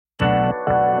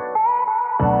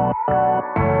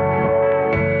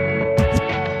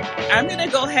I'm going to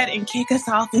go ahead and kick us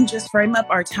off and just frame up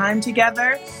our time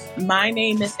together. My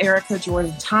name is Erica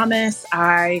Jordan Thomas.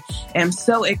 I am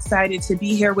so excited to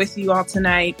be here with you all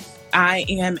tonight. I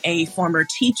am a former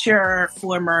teacher,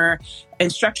 former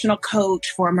instructional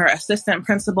coach, former assistant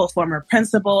principal, former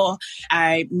principal.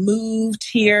 I moved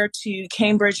here to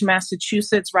Cambridge,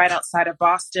 Massachusetts, right outside of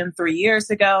Boston 3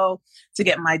 years ago to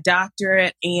get my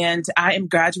doctorate, and I am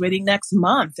graduating next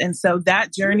month. And so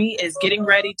that journey is getting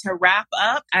ready to wrap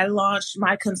up. I launched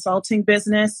my consulting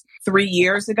business 3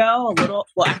 years ago,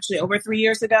 actually over 3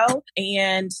 years ago.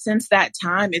 And since that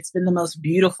time, it's been the most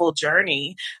beautiful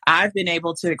journey. I've been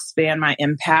able to expand my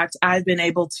impact. I've been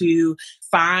able to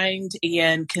find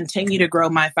and continue to grow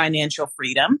my financial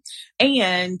freedom.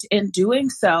 And in doing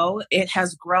so, it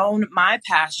has grown my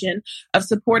passion of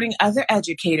supporting other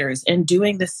educators and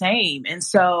doing the same. And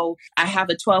so I have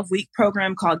a 12-week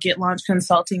program called Get Launch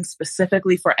Consulting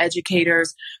specifically for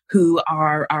educators who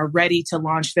are ready to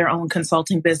launch their own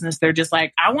consulting business. They're just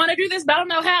like, I want to do this, but I don't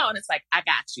know how. And it's like, I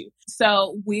got you.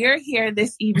 So we're here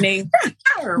this evening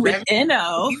with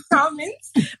Eno.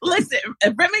 Listen,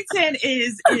 Remington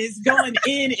is going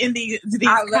in these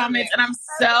comments, and I'm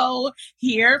so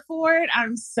here for it.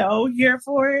 I'm so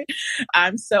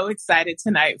excited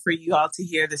tonight for you all to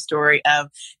hear the story of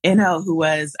Eno, who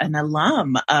was an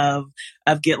alum of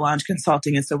Get Launch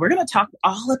Consulting. And so we're going to talk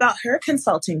all about her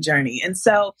consulting journey. And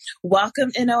so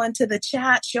welcome Eno into the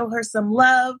chat. Show her some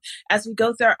love as we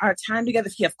go through our time together.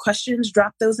 If you have questions,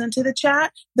 drop those into the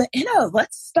chat. But Eno,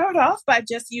 let's start off by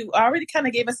you already kind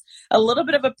of gave us a little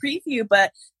bit of a preview,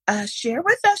 but share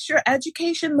with us your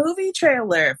education movie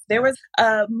trailer. There was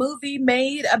a movie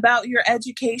made about your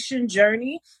education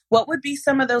journey. What would be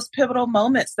some of those pivotal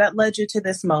moments that led you to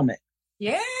this moment?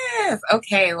 Yes.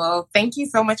 Okay. Well, thank you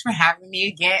so much for having me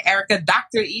again, Erica.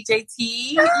 Dr.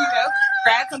 EJT.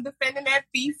 Congrats on defending that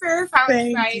thesis. How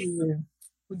excited. You.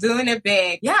 Doing it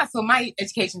big. Yeah. So my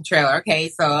education trailer. Okay.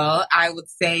 So I would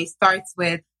say starts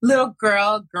with little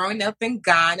girl growing up in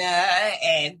Ghana.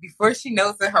 And before she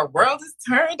knows it, her world is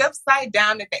turned upside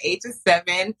down at the age of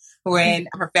 7 when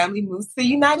her family moves to the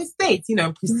United States,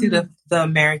 in pursuit of the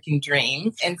American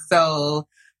dream. And so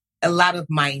a lot of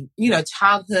my,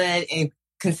 childhood and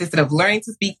consisted of learning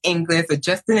to speak English,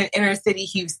 adjusting in inner city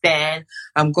Houston,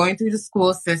 going through the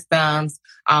school systems,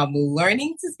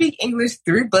 learning to speak English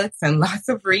through books and lots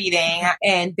of reading.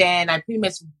 And then I pretty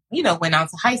much, went on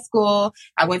to high school.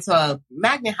 I went to a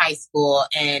magnet high school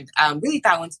and really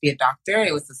thought I wanted to be a doctor.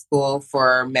 It was a school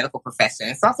for medical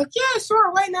professions. So I was like, yeah,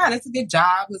 sure, why not? That's a good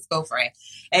job. Let's go for it.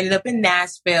 Ended up in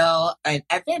Nashville and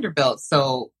at Vanderbilt.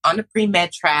 So on the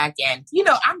pre-med track. And,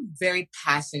 I'm very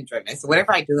passion driven. So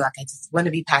whatever I do, I just want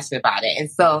to be passionate about it.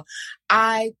 And so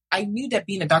I knew that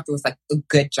being a doctor was like a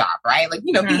good job, right? Like,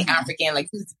 being African, like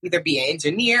you either be an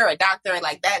engineer or a doctor,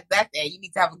 like that's it. You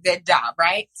need to have a good job,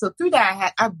 right? So through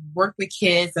that, I worked with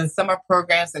kids and summer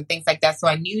programs and things like that. So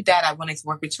I knew that I wanted to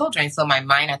work with children. So in my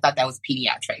mind, I thought that was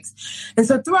pediatrics. And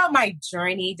so throughout my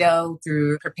journey, though,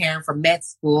 through preparing for med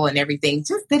school and everything,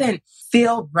 just didn't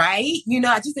feel right.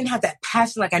 I just didn't have that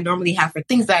passion like I normally have for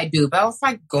things that I do. But I was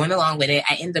like going along with it.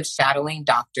 I ended up shadowing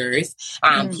doctors,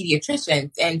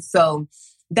 pediatricians. And so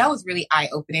that was really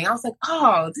eye-opening. I was like,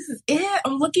 oh, this is it.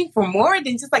 I'm looking for more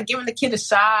than just like giving the kid a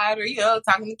shot or,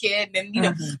 talking to the kid.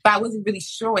 And, but I wasn't really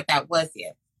sure what that was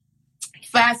yet.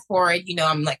 Fast forward,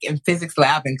 I'm like in physics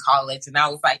lab in college and I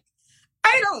was like,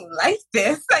 I don't like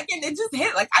this. Like, and it just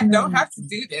hit, like, I don't have to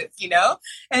do this,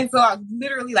 And so I was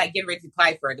literally like getting ready to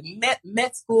apply for the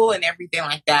med school and everything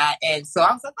like that. And so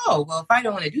I was like, oh, well, if I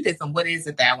don't want to do this, then what is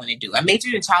it that I want to do? I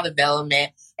majored in child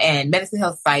development and medicine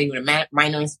health society with a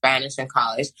minor in Spanish in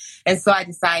college. And so I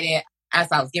decided as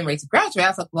I was getting ready to graduate, I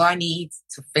was like, well, I need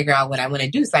to figure out what I want to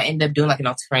do. So I ended up doing like an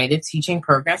alternative teaching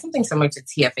program, something similar to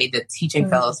TFA, the Teaching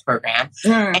Fellows program.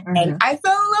 And I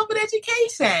fell in love with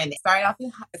education. Started off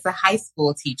as a high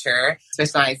school teacher,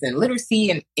 specialized in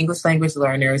literacy and English language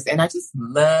learners. And I just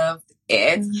loved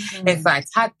it. And so I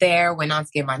taught there, went on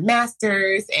to get my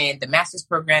master's, and the master's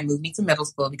program moved me to middle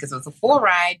school because it was a full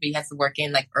ride, but you had to work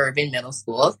in like urban middle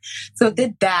schools. So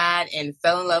did that and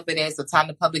fell in love with it. So taught in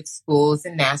the public schools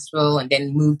in Nashville and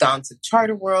then moved on to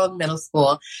Charter World Middle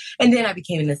School. And then I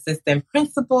became an assistant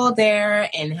principal there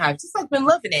and have just like been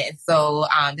loving it. So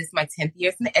this is my 10th year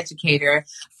as an educator,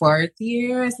 4th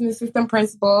year as an assistant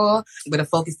principal with a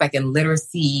focus like in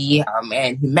literacy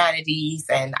and humanities.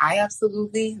 And I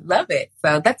absolutely love it.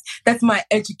 So that's my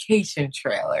education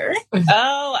trailer.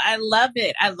 Oh, I love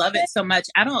it. I love it so much.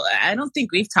 I don't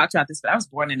think we've talked about this, but I was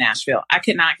born in Nashville. I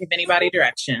could not give anybody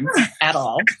directions at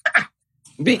all.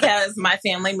 because my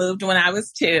family moved when I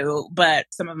was 2, but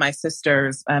some of my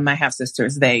sisters, my half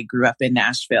sisters, they grew up in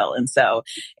Nashville. And so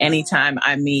anytime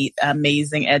I meet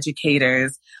amazing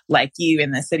educators like you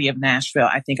in the city of Nashville,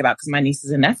 I think about, because my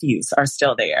nieces and nephews are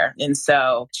still there. And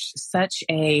so such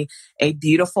a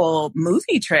beautiful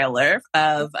movie trailer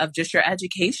of just your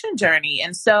education journey.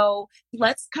 And so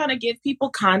let's kind of give people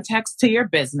context to your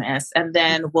business, and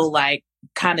then we'll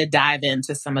kind of dive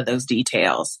into some of those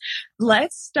details.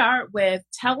 Let's start with,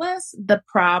 tell us the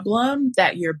problem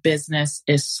that your business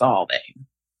is solving.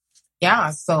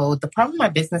 Yeah, so the problem my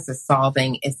business is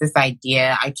solving is this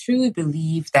idea. I truly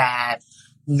believe that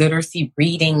literacy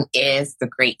reading is the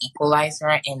great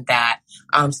equalizer, in that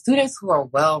students who are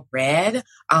well read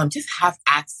just have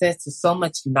access to so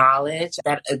much knowledge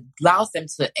that allows them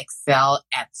to excel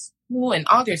at school and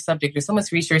all their subjects. There's so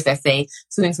much research that say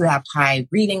students who have high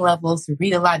reading levels, who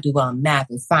read a lot, do well in math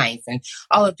and science and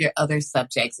all of their other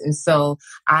subjects. And so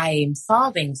I'm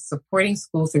supporting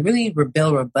schools to really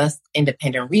build robust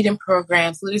independent reading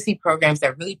programs, literacy programs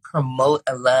that really promote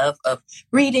a love of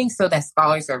reading, so that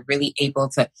scholars are really able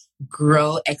to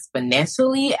grow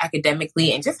exponentially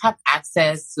academically and just have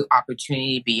access to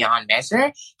opportunity beyond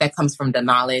measure that comes from the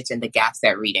knowledge and the gaps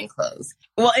that reading close.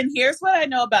 Well, and here's what I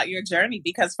know about your journey,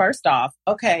 because first off,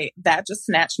 okay, that just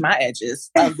snatched my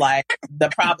edges of the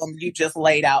problem you just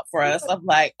laid out for us. I'm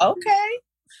like, okay,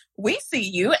 we see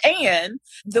you. And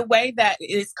the way that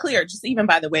is clear, just even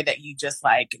by the way that you just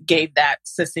gave that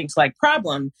succinct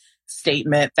problem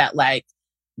statement, that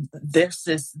this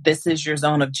is your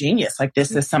zone of genius.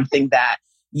 This is something that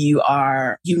you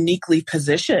are uniquely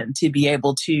positioned to be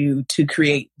able to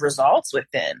create results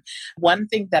within. One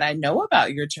thing that I know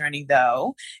about your journey,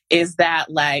 though, is that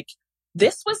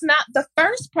this was not the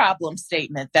first problem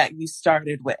statement that you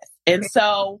started with. And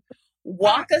so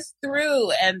walk us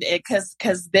through, and because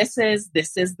this is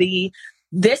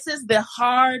the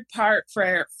hard part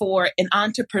for an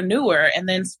entrepreneur, and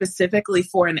then specifically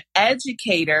for an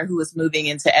educator who is moving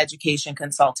into education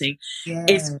consulting,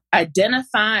 is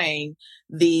identifying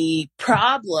the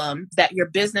problem that your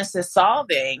business is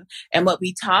solving. And what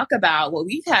we talk about, what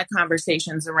we've had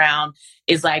conversations around,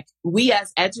 is we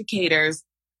as educators,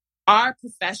 our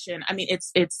profession, I mean,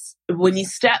 it's when you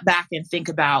step back and think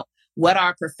about what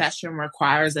our profession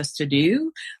requires us to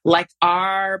do,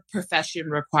 our profession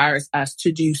requires us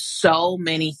to do so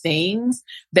many things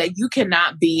that you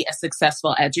cannot be a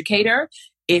successful educator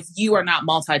if you are not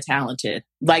multi-talented.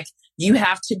 You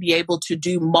have to be able to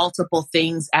do multiple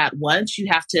things at once. You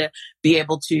have to be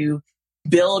able to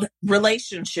build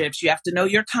relationships. You have to know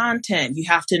your content. You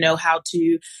have to know how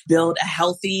to build a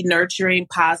healthy, nurturing,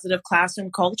 positive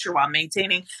classroom culture while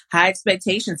maintaining high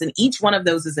expectations. And each one of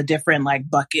those is a different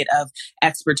bucket of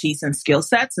expertise and skill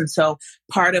sets. And so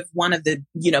part of one of the,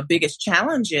 biggest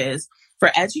challenges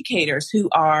for educators who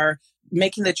are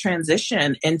making the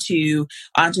transition into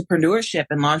entrepreneurship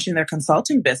and launching their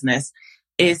consulting business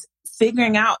is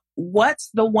figuring out what's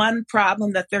the one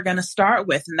problem that they're going to start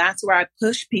with. And that's where I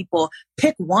push people,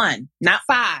 pick one, not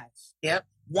 5. Yep.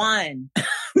 One.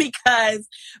 Because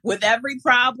with every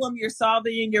problem you're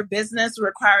solving in your business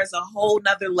requires a whole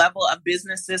nother level of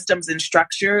business systems and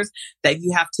structures that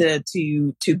you have to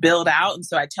build out. And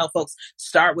so I tell folks,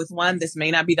 start with one. This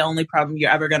may not be the only problem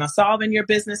you're ever going to solve in your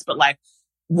business, but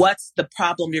what's the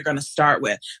problem you're going to start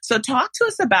with? So talk to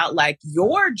us about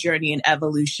your journey and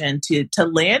evolution to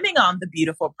landing on the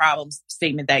beautiful problem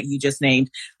statement that you just named.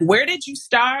 Where did you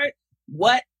start?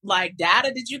 What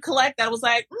data did you collect that was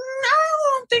I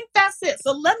don't think that's it.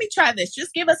 So let me try this.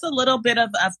 Just give us a little bit of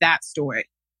that story.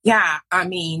 Yeah, I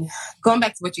mean, going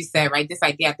back to what you said, right? This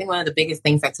idea, I think one of the biggest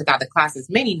things I took out of the class is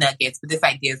many nuggets, but this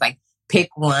idea is pick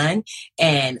one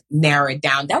and narrow it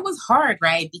down. That was hard,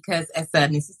 right? Because as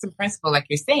an assistant principal, like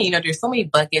you're saying, there's so many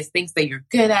buckets, things that you're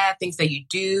good at, things that you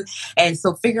do. And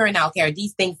so figuring out, okay, are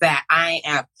these things that I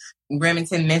am,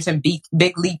 Remington mentioned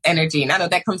big leap energy. And I know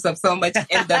that comes up so much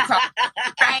in the talk,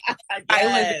 right?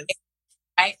 Yes.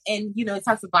 Right? And, it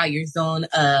talks about your zone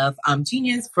of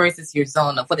genius versus your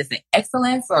zone of,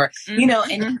 excellence, or, and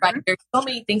there's so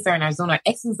many things that are in our zone of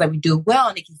excellence that we do well.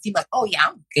 And it can seem oh yeah,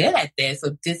 I'm good at this.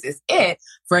 So this is it,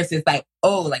 versus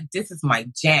this is my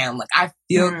jam. I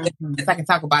feel good. I can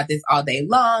talk about this all day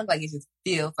long. It just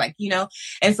feels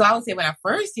and so I would say when I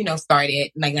first,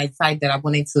 started, I decided that I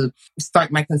wanted to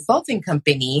start my consulting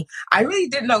company, I really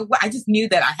didn't know what, I just knew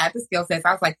that I had the skill sets.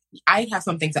 I was I have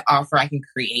something to offer, I can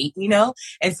create,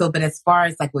 and so, but as far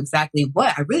as exactly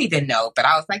what, I really didn't know, but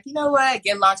I was you know what,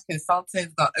 Launch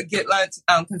Consultants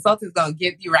gonna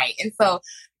give you right. And so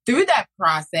through that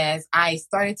process, I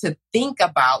started to think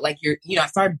about I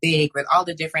started big with all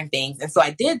the different things. And so I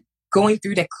did going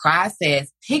through the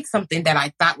classes, pick something that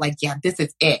I thought like, yeah, this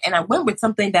is it. And I went with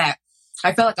something that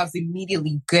I felt like I was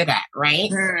immediately good at, right?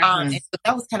 And so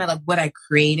that was kind of like what I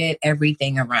created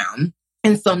everything around.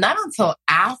 And so not until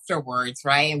afterwards,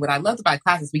 right? And what I loved about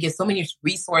classes, we get so many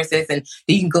resources and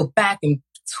you can go back and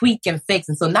tweak and fix.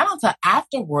 And so not until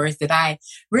afterwards did I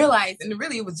realize, and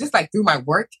really it was just like through my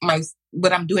work,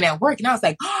 what I'm doing at work. And I was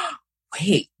like, oh,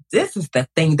 wait, this is the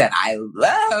thing that I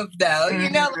love though. You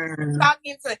know, like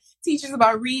talking to teachers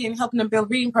about reading, helping them build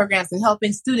reading programs and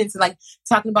helping students, like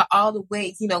talking about all the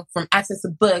ways, you know, from access to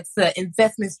books to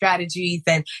investment strategies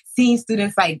and seeing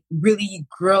students like really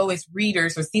grow as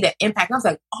readers or see the impact. And I was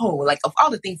like, oh, like of all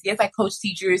the things, yes, I coach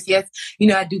teachers. Yes, you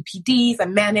know, I do PDs, I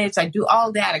manage, I do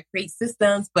all that. I create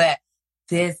systems, but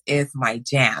this is my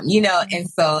jam, you know? And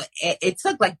so it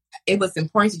took like, it was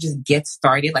important to just get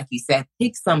started. Like you said,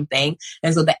 pick something.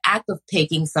 And so the act of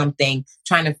picking something,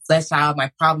 trying to flesh out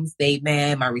my problem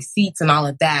statement, my receipts and all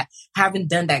of that, having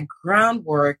done that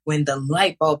groundwork, when the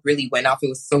light bulb really went off, it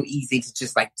was so easy to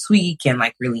just like tweak and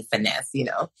like really finesse, you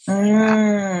know?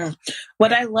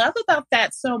 What I love about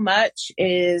that so much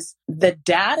is the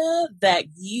data that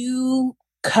you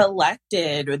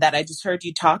collected or that I just heard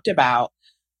you talked about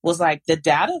was like the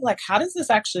data, like, how does this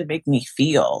actually make me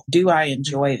feel? Do I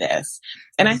enjoy this?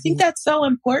 And I think that's so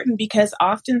important because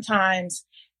oftentimes,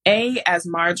 A, as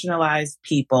marginalized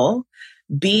people,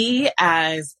 B,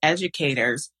 as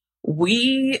educators,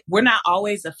 we're not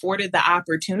always afforded the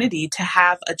opportunity to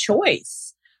have a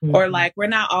choice. Or like, we're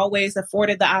not always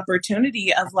afforded the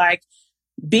opportunity of like,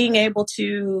 being able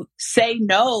to say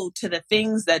no to the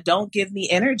things that don't give me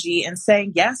energy and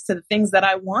saying yes to the things that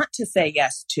I want to say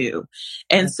yes to.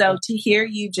 And so to hear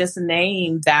you just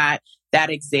name that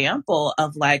example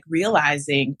of like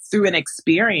realizing through an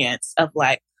experience of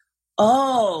like,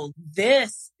 oh,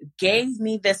 this gave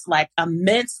me this like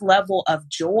immense level of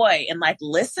joy and like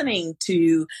listening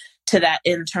to that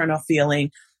internal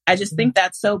feeling. I just think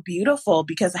that's so beautiful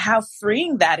because how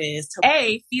freeing that is to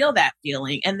A, feel that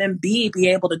feeling, and then B, be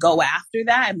able to go after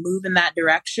that and move in that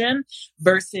direction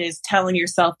versus telling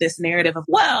yourself this narrative of,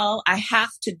 well, I have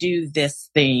to do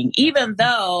this thing, even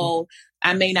though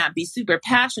I may not be super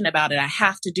passionate about it. I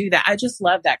have to do that. I just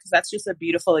love that because that's just a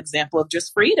beautiful example of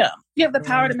just freedom. You have the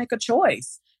power to make a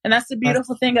choice. And that's the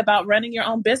beautiful thing about running your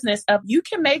own business of you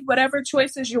can make whatever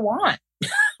choices you want.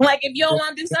 Like if you don't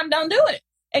want to do something, don't do it.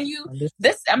 And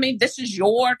this is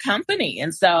your company.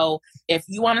 And so if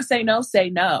you want to say no, say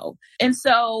no. And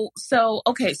so,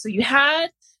 okay, so you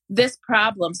had this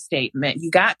problem statement. You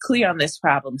got clear on this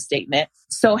problem statement.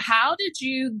 So how did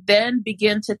you then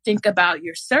begin to think about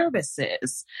your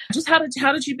services? Just how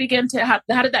did you begin to,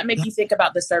 how did that make you think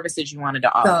about the services you wanted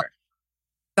to offer?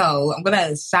 So I'm going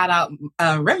to shout out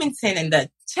Remington in the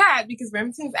chat because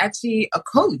Remington's actually a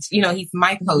coach. You know, he's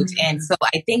my coach. And so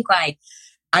I think like,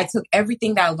 I took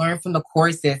everything that I learned from the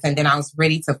courses and then I was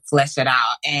ready to flesh it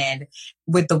out. And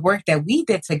with the work that we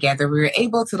did together, we were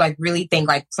able to like really think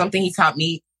like something he taught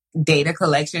me, data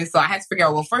collection. So I had to figure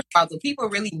out, well, first of all, do people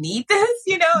really need this?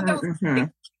 You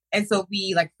know? And so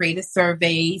we like created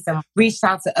surveys and reached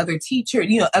out to other teachers,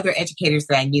 you know, other educators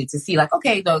that I knew to see like,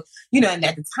 okay, though, you know, and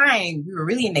at the time we were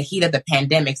really in the heat of the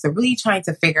pandemic. So really trying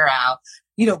to figure out,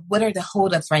 you know, what are the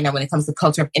holdups right now when it comes to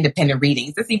culture of independent reading?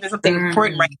 Is this even something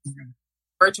important right now?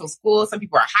 Virtual school. Some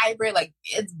people are hybrid, like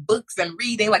it's books and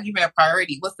reading, like even a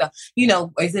priority. What's the, you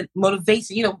know, is it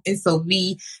motivation? You know, and so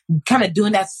we kind of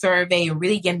doing that survey and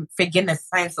really getting a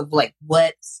sense of like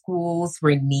what schools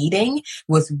were needing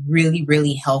was really,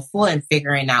 really helpful in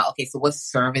figuring out, okay, so what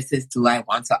services do I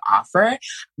want to offer?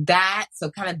 That, so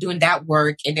kind of doing that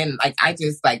work. And then like, I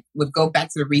just like would go back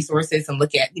to the resources and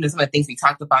look at, you know, some of the things we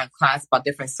talked about in class about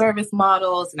different service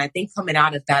models. And I think coming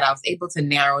out of that, I was able to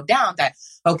narrow down that,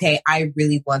 okay, I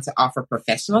really want to offer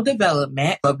professional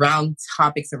development around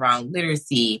topics around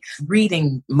literacy,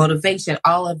 reading, motivation,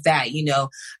 all of that, you know.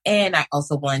 And I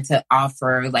also wanted to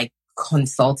offer like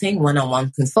consulting,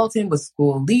 one-on-one consulting with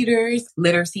school leaders,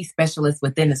 literacy specialists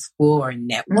within a school or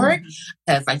network.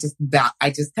 Because I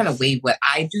just kind of weighed what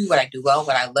I do well,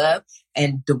 what I love,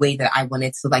 and the way that I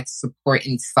wanted to like support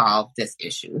and solve this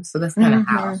issue. So that's kind of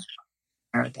how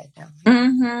I wrote that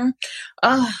down.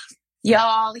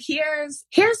 Y'all, here's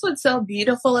what's so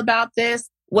beautiful about this.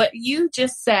 What you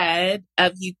just said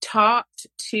of you talked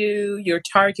to your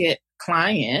target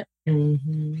client,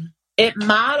 it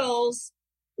models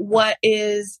what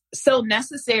is so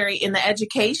necessary in the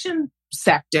education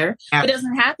sector. It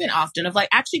doesn't happen often of like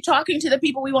actually talking to the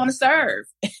people we want to serve.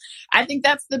 I think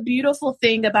that's the beautiful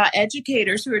thing about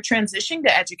educators who are transitioning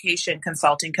to education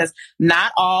consulting, because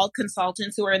not all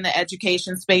consultants who are in the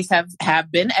education space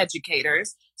have been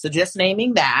educators. So just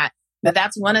naming that. But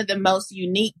that's one of the most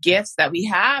unique gifts that we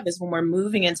have is when we're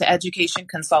moving into education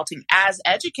consulting as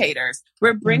educators,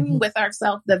 we're bringing with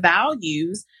ourselves the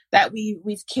values that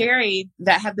we've carried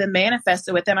that have been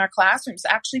manifested within our classrooms,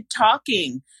 actually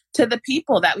talking to the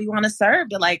people that we want to serve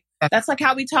to that's like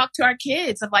how we talk to our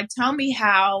kids of like, tell me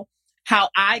how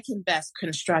I can best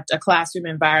construct a classroom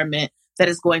environment that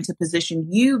is going to position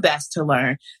you best to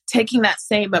learn, taking that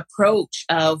same approach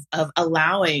of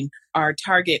allowing our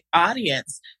target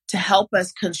audience to help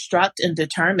us construct and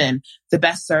determine the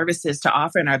best services to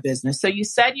offer in our business. So you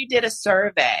said you did a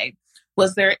survey.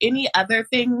 Was there any other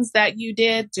things that you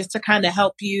did just to kind of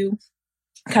help you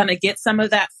kind of get some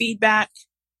of that feedback?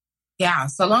 Yeah.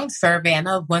 So along the survey, I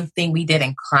know one thing we did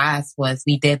in class was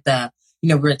we did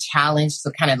we're challenged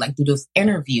to kind of like do those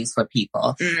interviews for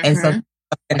people. And so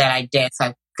something that I did. So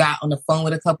I got on the phone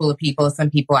with a couple of people. Some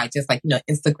people I just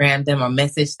Instagram them or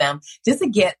message them just to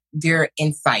get their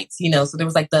insights, So there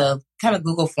was like the kind of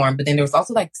Google form, but then there was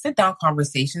also like sit down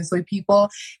conversations with people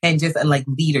and just like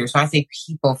leaders. When I say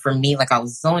people, for me, like I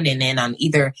was zoning in on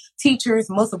either teachers.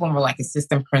 Most of them were like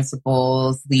assistant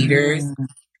principals, leaders.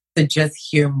 To just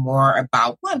hear more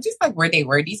about, just like where they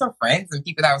were. These are friends and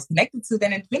people that I was connected to.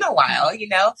 Then it's been a while,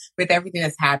 with everything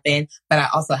that's happened. But I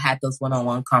also had those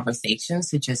one-on-one conversations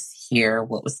to just hear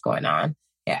what was going on.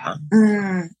 Yeah.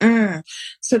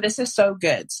 So this is so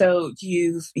good. So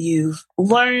you've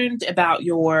learned about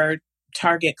your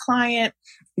target client.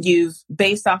 You've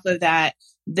based off of that,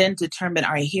 then determined,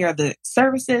 all right, here are the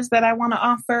services that I want to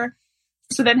offer.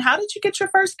 So then how did you get your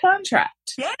first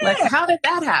contract? Yeah. Like, how did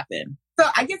that happen? So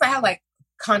I guess I had like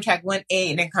contract 1A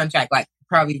and then contract like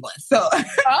probably 1. So okay,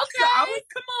 come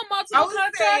on, multiple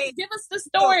contracts. Give us the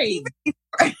story.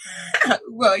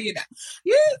 Well,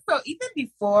 So even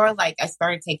before like I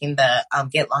started taking the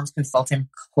Get Launch Consulting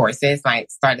courses, I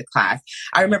started class.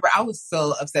 I remember I was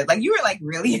so upset. Like you were like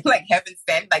really like heaven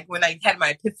sent. Like when I had my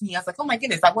epiphany, I was like, oh my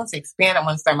goodness, I want to expand. I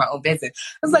want to start my own business.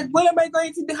 I was like, what am I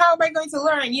going to do? How am I going to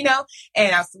learn?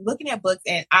 And I was looking at books,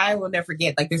 and I will never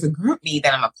forget. Like there's a group me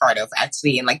that I'm a part of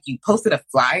actually, and like you posted a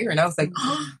flyer, and I was like,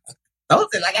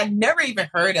 like I never even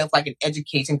heard of like an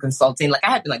education consulting. Like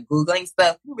I had to like Googling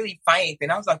stuff, couldn't really find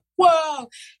anything. I was like, whoa.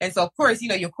 And so of course,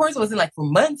 your course wasn't like for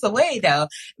months away though,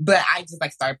 but I just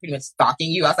like started pretty much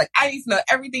stalking you. I was like, I need to know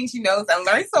everything she knows. I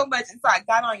learned so much. And so I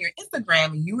got on your Instagram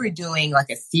and you were doing like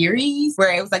a series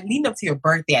where it was like leading up to your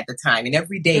birthday at the time. And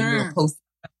every day you were posting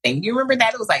something. You remember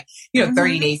that? It was like,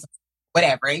 30 days,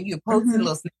 whatever. And you posted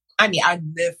little snippets. I mean, I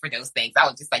live for those things. I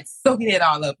was just like soaking it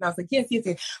all up. And I was like, yes.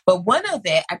 But one of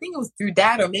it, I think it was through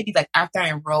that, or maybe like after I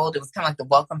enrolled, it was kind of like the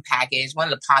welcome package,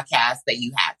 one of the podcasts that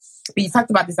you had. But you talked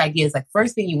about this idea is like,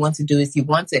 first thing you want to do is you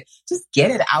want to just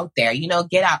get it out there,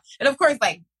 get out. And of course,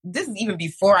 like, this is even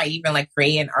before I even like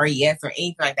created an RES or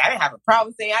anything like that. I didn't have a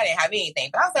problem saying I didn't have anything.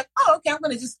 But I was like, oh, okay, I'm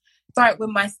going to just start with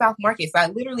my South Market. So I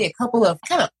literally a couple of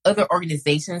kind of other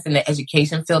organizations in the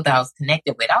education field that I was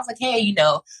connected with. I was like, hey,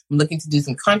 I'm looking to do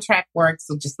some contract work.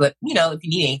 So just let, if you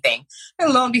need anything.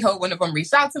 And lo and behold, one of them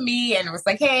reached out to me and was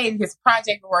like, hey, here's a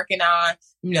project we're working on,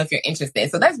 if you're interested.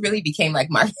 So that's really became like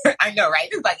my, I know, right?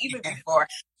 It was like even before.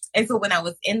 And so when I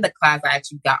was in the class, I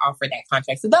actually got offered that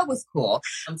contract. So that was cool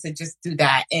to just do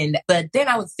that. But then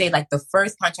I would say like the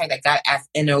first contract I got as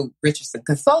Eno Richardson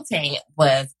Consulting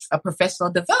was a professional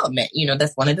development.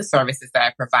 That's one of the services that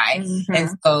I provide. And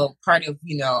so part of,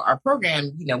 our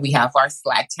program, we have our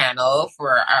Slack channel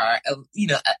for our,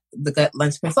 the Get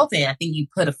Lunch Consulting. I think you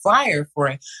put a flyer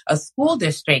for a school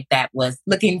district that was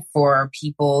looking for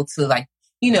people to like,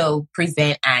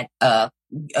 present at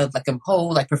like a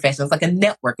whole like professionals, like a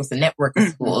network. It was a network of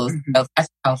schools of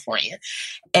California.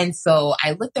 And so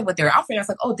I looked at what they were offering. I was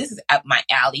like, oh, this is up my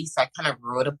alley. So I kind of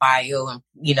wrote a bio and,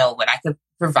 what I could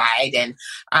provide. And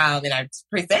I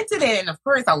presented it. And of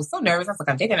course I was so nervous. I was like,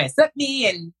 are they going to accept me?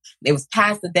 And it was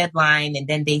past the deadline. And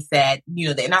then they said,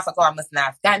 and I was like, oh, I must not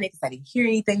have gotten it because I didn't hear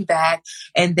anything back.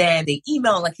 And then they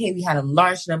emailed like, hey, we had a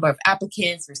large number of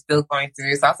applicants. We're still going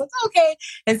through. So I was like, okay.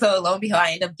 And so lo and behold,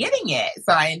 I ended up getting it.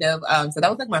 So I ended up, so that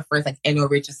was like my first like Eno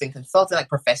Richardson Consulting, like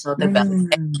professional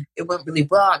development. It went really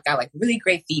well. I got like really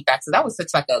great feedback. So that was such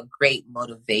like a great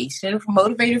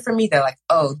motivator for me that like,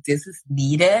 oh, this is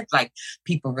needed. Like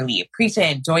people really appreciate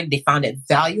it, enjoyed it. They found it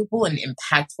valuable and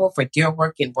impactful for their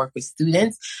work and work with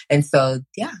students. And so,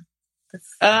 yeah.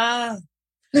 Well,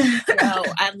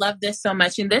 I love this so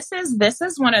much. And this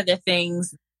is one of the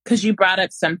things, because you brought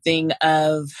up something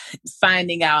of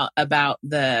finding out about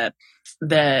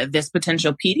this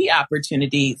potential PD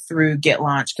opportunity through Get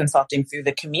Launch Consulting through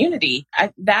the community.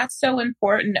 That's so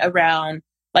important around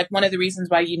like one of the reasons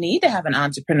why you need to have an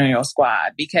entrepreneurial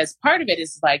squad, because part of it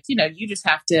is like, you just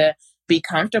have to be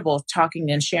comfortable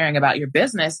talking and sharing about your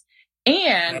business.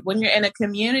 And when you're in a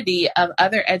community of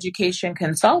other education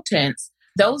consultants,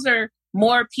 those are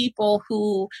more people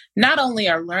who not only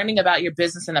are learning about your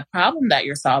business and the problem that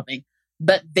you're solving,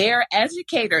 but they're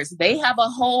educators. They have a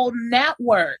whole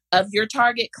network of your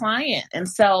target client. And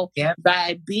so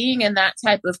by being in that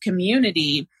type of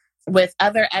community with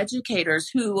other educators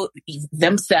who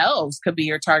themselves could be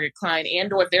your target client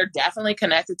and or they're definitely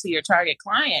connected to your target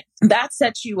client, that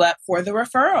sets you up for the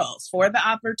referrals, for the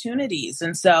opportunities.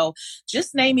 And so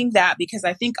just naming that, because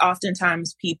I think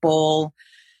oftentimes people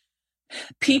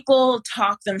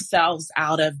talk themselves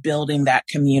out of building that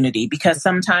community, because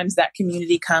sometimes that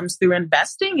community comes through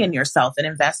investing in yourself and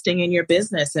investing in your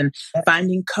business and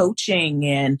finding coaching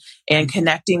and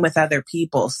connecting with other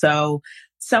people. So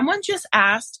someone just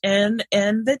asked in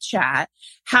the chat,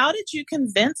 how did you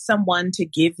convince someone to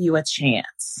give you a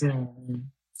chance?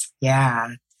 Yeah.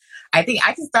 I think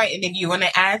I can start, and if you want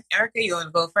to add, Erica, you want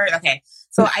to go first? Okay.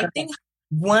 So I think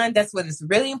one, that's what is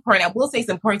really important. I will say it's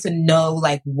important to know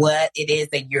like what it is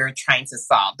that you're trying to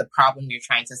solve, the problem you're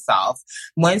trying to solve.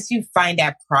 Once you find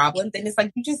that problem, then it's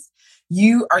like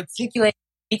you articulate.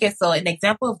 Because so an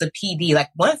example of the PD, like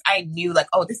once I knew like,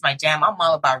 oh, this is my jam. I'm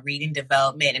all about reading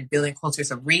development and building cultures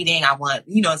of reading. I want,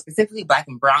 specifically Black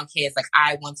and brown kids, like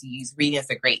I want to use reading as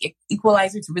a great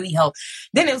equalizer to really help.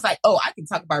 Then it was like, oh, I can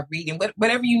talk about reading,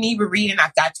 whatever you need with reading,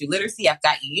 I've got you. Literacy, I've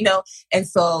got you, And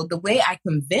so the way I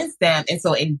convinced them, and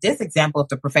so in this example of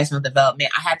the professional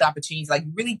development, I had the opportunity to like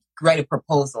really write a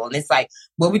proposal. And it's like,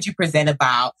 what would you present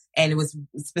about? And it was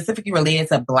specifically related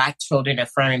to Black children,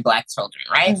 affirming Black children,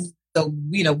 right? Mm-hmm. So,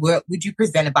 what would you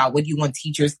present about? What do you want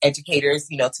teachers, educators,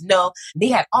 to know? They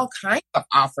had all kinds of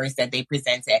offers that they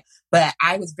presented. But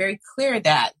I was very clear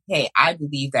that, hey, I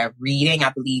believe that reading, I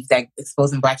believe that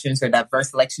exposing Black children to a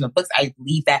diverse selection of books, I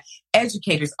believe that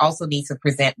educators also need to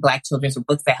present Black children with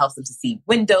books that helps them to see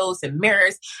windows and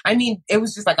mirrors. I mean, it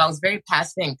was just like I was very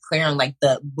passionate and clear on like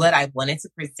what I wanted to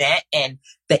present and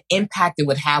the impact it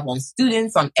would have on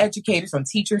students, on educators, on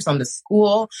teachers, on the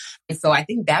school. And so I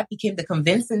think that became the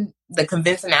convincing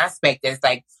aspect is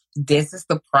like, this is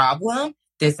the problem.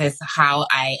 This is how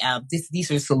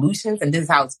these are solutions, and this is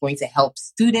how it's going to help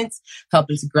students, help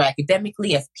them to grow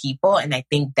academically as people. And I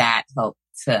think that helped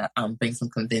to bring some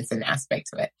convincing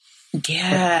aspect to it.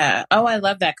 Yeah. Oh, I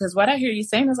love that. Because what I hear you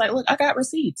saying is like, look, I got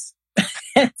receipts.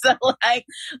 And so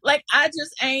like I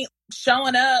just ain't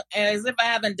showing up as if I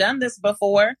haven't done this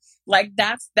before. Like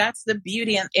that's the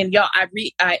beauty. And y'all,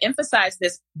 I emphasize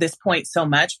this point so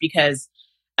much because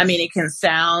I mean, it can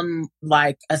sound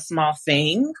like a small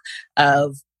thing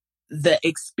of the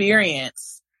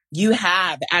experience you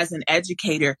have as an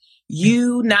educator.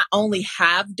 You not only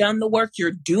have done the work,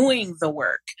 you're doing the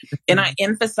work. And I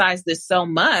emphasize this so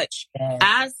much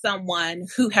as someone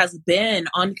who has been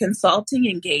on consulting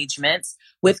engagements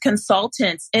with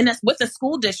consultants with a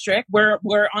school district.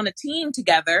 We're on a team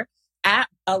together at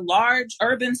a large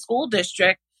urban school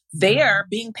district. They're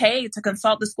being paid to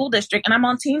consult the school district. And I'm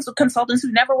on teams with consultants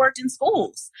who never worked in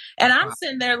schools. And I'm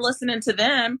sitting there listening to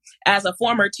them as a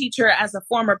former teacher, as a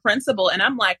former principal. And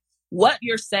I'm like, what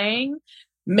you're saying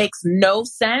makes no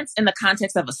sense in the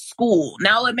context of a school.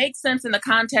 Now, it makes sense in the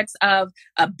context of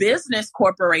a business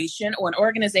corporation or an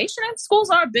organization. And schools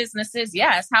are businesses,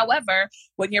 yes. However,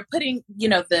 when you're putting,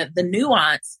 the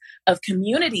nuance of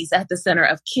communities at the center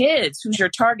of kids, who's your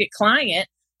target client,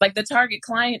 like the target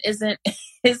client isn't,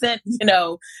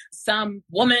 some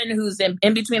woman who's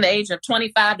in between the age of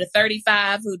 25 to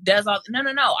 35 who does all,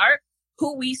 no.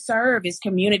 Who we serve is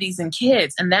communities and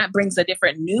kids. And that brings a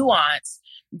different nuance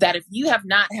that if you have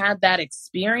not had that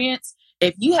experience,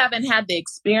 if you haven't had the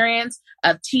experience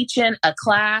of teaching a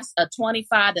class of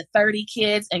 25 to 30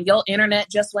 kids and your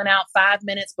internet just went out 5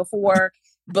 minutes before,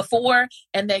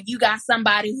 and then you got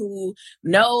somebody who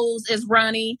nose is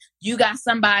runny, you got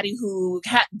somebody who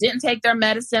didn't take their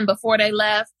medicine before they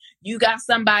left, you got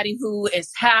somebody who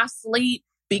is half asleep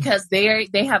because they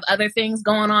have other things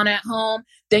going on at home,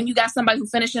 then you got somebody who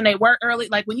finishing their work early.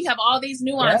 Like when you have all these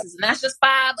nuances, and that's just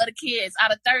 5 of the kids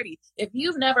out of 30. If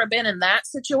you've never been in that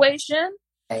situation,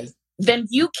 then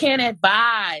you can't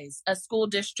advise a school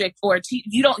district or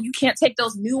you can't take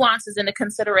those nuances into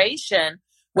consideration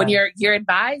when you're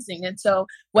advising. And so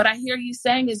what I hear you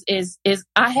saying is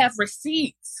I have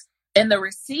receipts, and the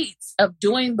receipts of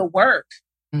doing the work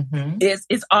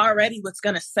is already what's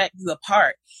going to set you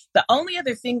apart. The only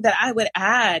other thing that I would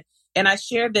add, and I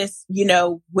share this,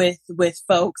 with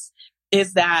folks,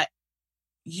 is that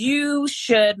you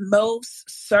should most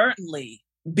certainly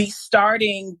be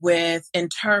starting with, in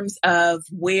terms of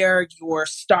where you're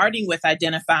starting with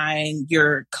identifying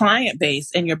your client base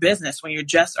in your business when you're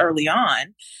just early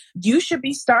on, you should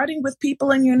be starting with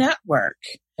people in your network.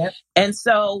 Yep. And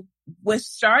so with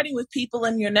starting with people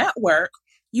in your network,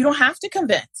 you don't have to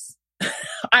convince,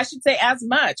 I should say, as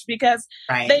much, because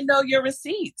they know your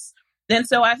receipts. And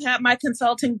so I've had my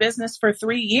consulting business for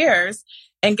 3 years.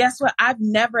 And guess what? I've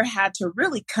never had to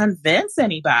really convince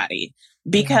anybody,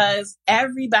 because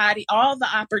everybody, all the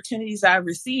opportunities I've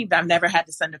received, I've never had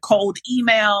to send a cold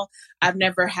email. I've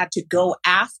never had to go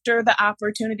after the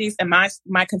opportunities. And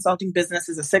my consulting business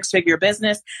is a 6-figure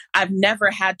business. I've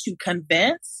never had to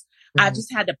convince. I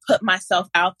just had to put myself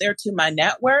out there to my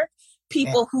network,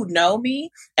 people who know me,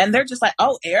 and they're just like,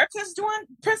 "Oh, Erica's doing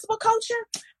principal coaching.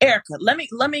 Erica, let me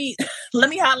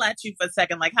highlight you for a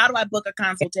second. Like, how do I book a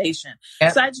consultation?"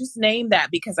 So I just named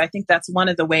that because I think that's one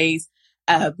of the ways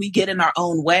we get in our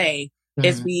own way.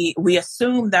 Is we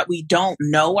assume that we don't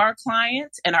know our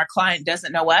client and our client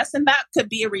doesn't know us. And that could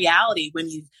be a reality when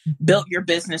you've built your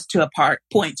business to a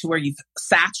point to where you've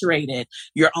saturated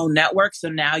your own network. So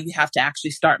now you have to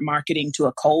actually start marketing to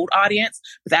a cold audience,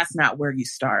 but that's not where you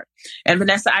start. And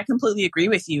Vanessa, I completely agree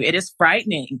with you. It is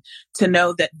frightening to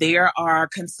know that there are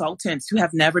consultants who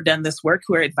have never done this work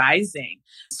who are advising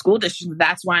school districts.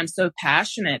 That's why I'm so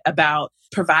passionate about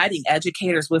providing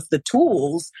educators with the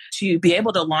tools to be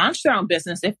able to launch their own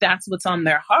business if that's what's on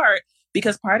their heart.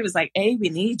 Because part of it is like, A, we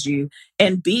need you.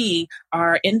 And B,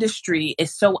 our industry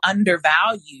is so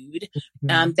undervalued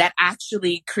that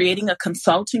actually creating a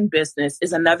consulting business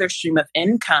is another stream of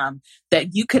income that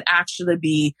you could actually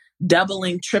be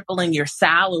doubling, tripling your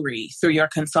salary through your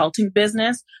consulting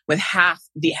business with half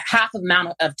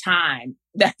amount of time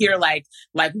that you're like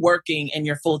working in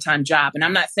your full-time job. And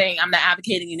I'm not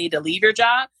advocating you need to leave your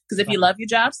job, because if you love your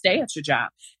job, stay at your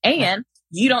job. And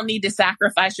you don't need to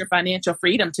sacrifice your financial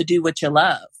freedom to do what you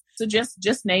love. So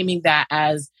just naming that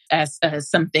as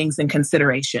some things in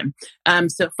consideration.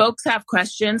 So folks have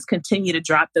questions, continue to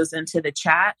drop those into the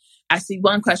chat. I see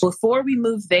one question. Before we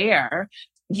move there,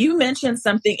 you mentioned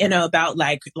something, about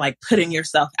like putting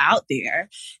yourself out there.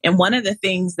 And one of the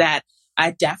things that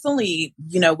I definitely,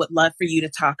 would love for you to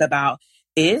talk about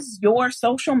is your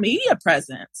social media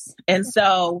presence. And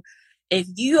so if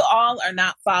you all are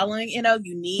not following, you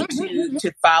need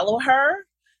to follow her,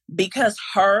 because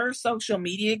her social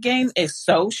media game is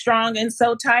so strong and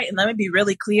so tight. And let me be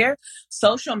really clear,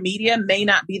 social media may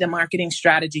not be the marketing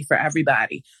strategy for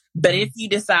everybody. But if you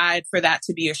decide for that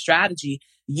to be your strategy,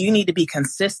 you need to be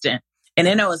consistent. And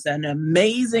Eno is an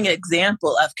amazing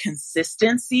example of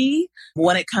consistency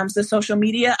when it comes to social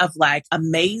media, of like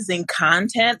amazing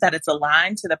content that it's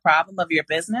aligned to the problem of your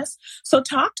business. So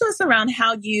talk to us around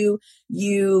how you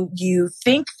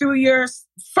think through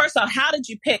first off, how did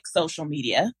you pick social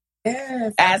media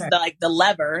as the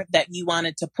lever that you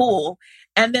wanted to pull?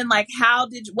 And then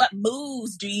what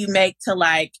moves do you make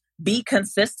to be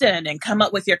consistent and come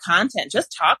up with your content?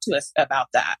 Just talk to us about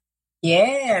that.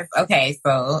 Yes. Okay.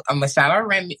 So I'm going to shout out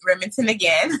Remington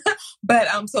again. But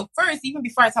so first, even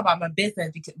before I talk about my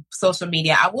business, social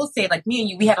media, I will say me and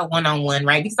you, we had a one-on-one,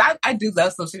 right? Because I do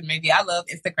love social media. I love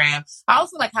Instagram. I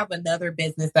also have another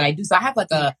business that I do. So I have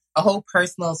a whole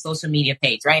personal social media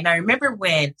page, right? And I remember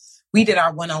when we did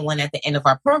our one-on-one at the end of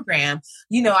our program,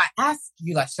 I asked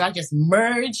you, should I just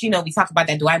merge? We talk about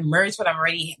that. Do I merge what I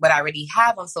already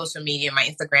have on social media, my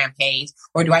Instagram page,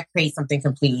 or do I create something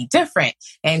completely different?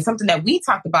 And something that we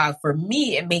talked about, for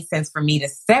me, it made sense for me to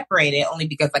separate it, only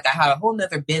because I had a whole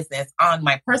nother business on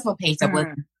my personal page that was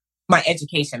my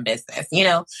education business,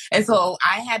 And so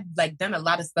I had done a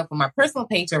lot of stuff on my personal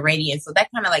page already. And so that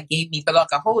kind of gave me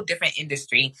a whole different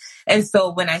industry. And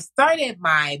so when I started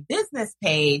my business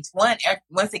page,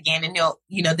 once again, and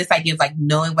this idea of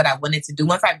knowing what I wanted to do,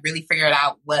 once I really figured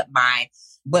out what my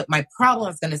problem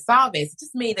is going to solve is, it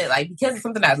just made it because it's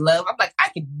something I love. I'm I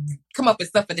could come up with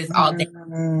stuff for this all day.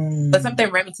 But something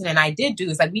Remington and I did do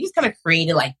is we just kind of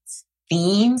created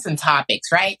themes and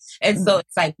topics, right? And so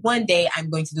it's one day I'm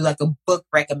going to do a book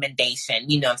recommendation,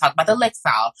 talk about the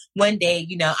Lexile. One day,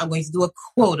 I'm going to do a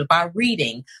quote about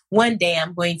reading. One day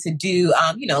I'm going to do,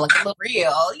 a little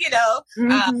reel,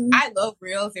 I love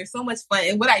reels. They're so much fun.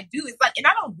 And what I do is and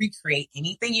I don't recreate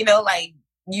anything,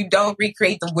 you don't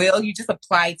recreate the wheel, you just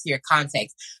apply it to your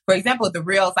context. For example, the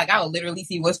reels, like I will literally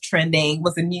see what's trending,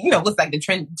 what's the new, what's like the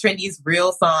trendiest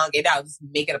reel song, and I'll just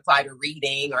make it apply to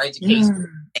reading or education.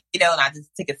 And I just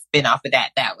take a spin off of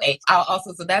that way. I'll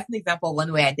also, so that's an example of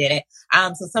one way I did it.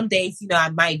 So some days, I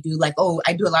might do like,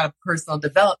 I do a lot of personal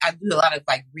development. I do a lot of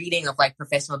like reading of like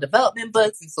professional development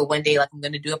books. And so one day, like I'm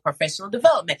going to do a professional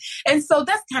development. And so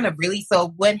that's kind of really,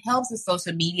 so what helps with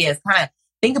social media is kind of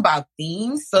think about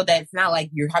themes so that it's not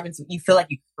like you feel like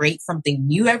you create something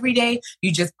new every day.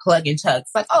 You just plug and chug.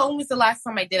 It's like, when was the last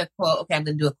time I did a quote? Okay, I'm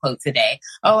going to do a quote today.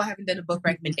 I haven't done a book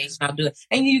recommendation. I'll do it.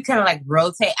 And you kind of like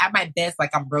rotate. At my best, like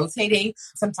I'm rotating.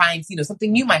 Sometimes,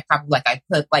 something new might pop up. Like I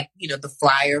put like, the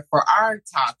flyer for our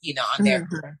talk, on there.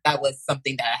 That was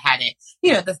something that I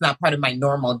hadn't, that's not part of my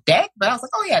normal deck. But I was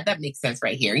like, yeah, that makes sense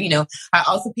right here. I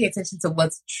also pay attention to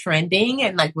what's trending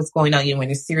and like what's going on, when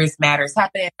there's serious matters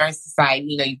happening in our society.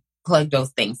 You plug those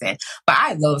things in. But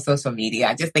I love social media.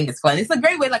 I just think it's fun. It's a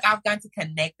great way. Like I've gotten to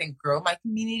connect and grow my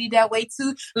community that way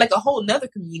too. Like a whole nother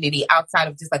community outside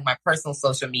of just like my personal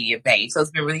social media page. So it's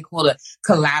been really cool to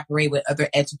collaborate with other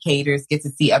educators, get to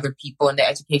see other people in the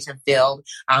education field,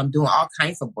 doing all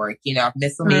kinds of work. I've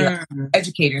met so many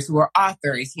educators who are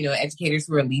authors, educators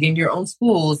who are leading their own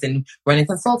schools and running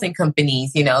consulting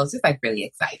companies. It's just like really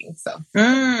exciting. So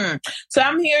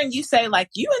I'm hearing you say like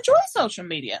you enjoy social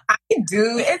media. I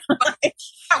do. It's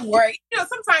not work.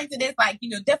 Sometimes it is like,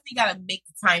 definitely got to make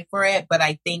the time for it. But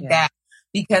I think that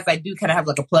because I do kind of have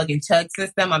like a plug and chug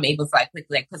system, I'm able to like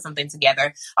quickly like put something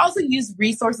together. I also use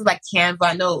resources like Canva.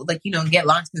 I know like, Get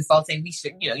Launch Consulting, we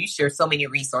should, you share so many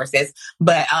resources,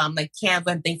 but like Canva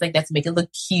and things like that to make it look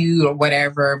cute or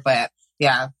whatever. But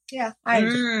yeah.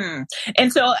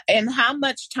 And how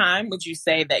much time would you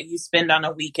say that you spend on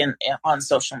a week on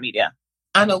social media?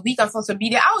 On a week on social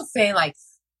media, I would say like,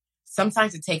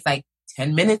 sometimes it takes like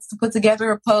 10 minutes to put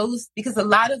together a post because a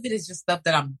lot of it is just stuff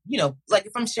that I'm, like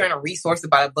if I'm sharing a resource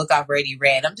about a book I've already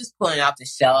read, I'm just pulling it off the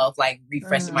shelf, like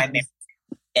refreshing my memory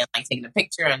and like taking a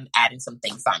picture and adding some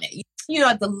things on it.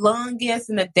 At the longest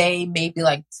in a day, maybe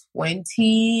like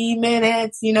 20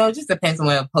 minutes, it just depends on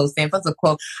what I'm posting. If it's a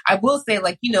quote, I will say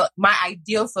like, my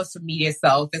ideal social media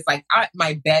self is like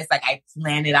my best, like I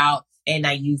plan it out and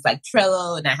I use like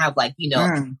Trello and I have like,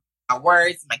 my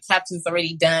words, my captions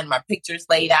already done, my pictures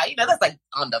laid out, that's like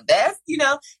on the best,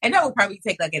 and that would probably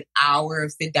take like an hour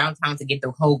of sit down time to get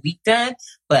the whole week done.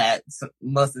 But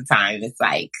most of the time it's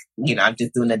like, I'm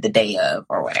just doing it the day of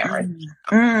or whatever.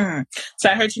 So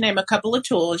I heard you name a couple of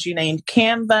tools. You named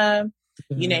Canva,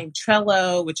 you named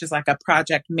Trello, which is like a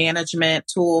project management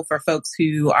tool for folks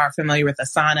who are familiar with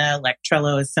Asana. Like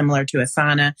Trello is similar to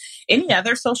Asana. Any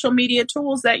other social media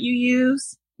tools that you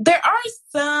use? There are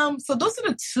some. So those are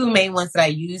the two main ones that I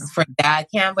use for that.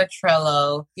 Canva,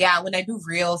 Trello. Yeah, when I do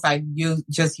reels, I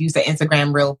just use the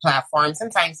Instagram reel platform.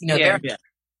 Sometimes, there are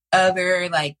other,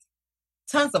 like,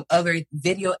 tons of other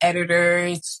video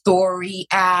editors, story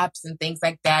apps, and things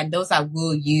like that. And those I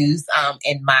will use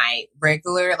in my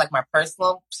regular, like my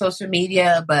personal social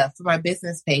media. But for my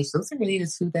business page, those are really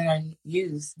the two that I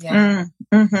use. Yeah.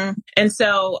 And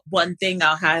so one thing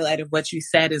I'll highlight of what you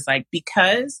said is like,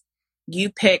 because you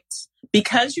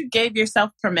gave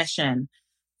yourself permission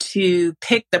to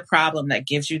pick the problem that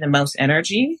gives you the most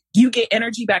energy, you get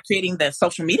energy by creating the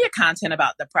social media content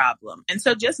about the problem. And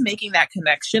so just making that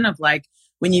connection of like,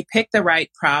 when you pick the right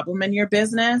problem in your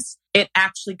business, it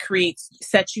actually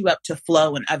sets you up to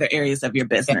flow in other areas of your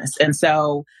business. And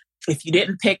so if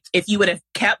you would have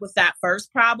kept with that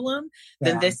first problem,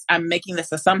 then I'm making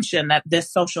this assumption that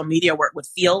this social media work would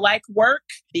feel like work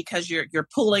because you're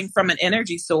pulling from an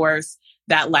energy source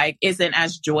that like isn't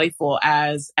as joyful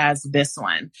as this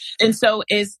one. And so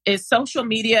is social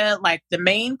media like the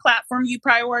main platform you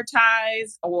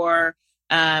prioritize, or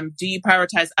do you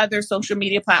prioritize other social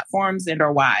media platforms, and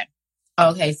or why?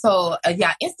 Okay, so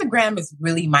Instagram is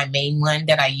really my main one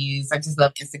that I use. I just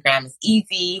love Instagram. It's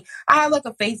easy. I have like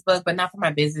a Facebook, but not for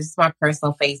my business. It's my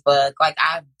personal Facebook. Like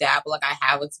I dabble, like I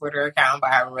have a Twitter account,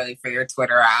 but I haven't really figured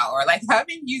Twitter out or like I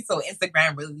haven't used. So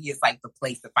Instagram really is like the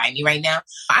place to find me right now.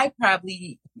 I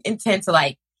probably intend to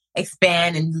like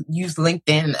expand and use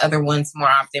LinkedIn and other ones more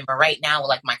often. But right now, with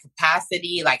like my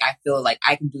capacity, like I feel like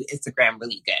I can do Instagram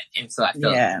really good. And so I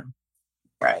feel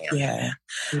right. Yeah.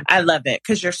 I love it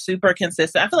because you're super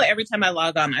consistent. I feel like every time I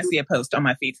log on, I see a post on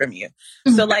my feed from you.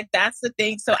 So like, that's the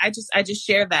thing. So I just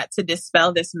share that to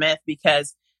dispel this myth,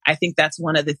 because I think that's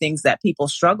one of the things that people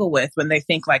struggle with when they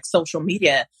think like social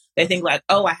media. They think like,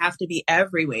 oh, I have to be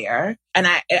everywhere. And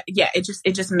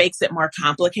it just makes it more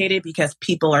complicated because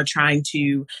people are trying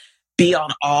to be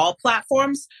on all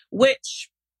platforms, which,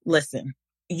 listen,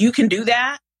 you can do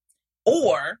that.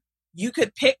 Or you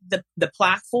could pick the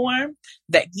platform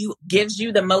that gives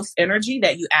you the most energy,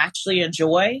 that you actually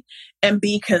enjoy, and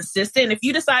be consistent. If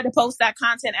you decide to post that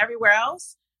content everywhere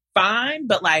else, fine.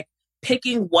 But like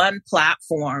picking one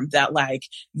platform that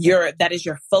that is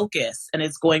your focus and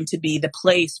it's going to be the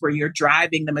place where you're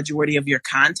driving the majority of your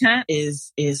content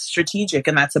is strategic.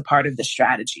 And that's a part of the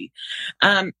strategy.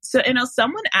 So,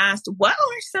 someone asked, what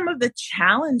are some of the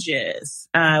challenges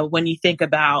when you think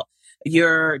about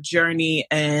your journey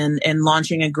and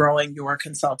launching and growing your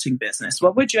consulting business?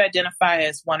 What would you identify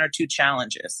as one or two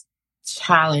challenges?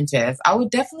 Challenges. I would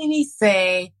definitely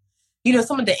say,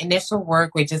 some of the initial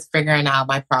work with just figuring out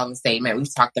my problem statement.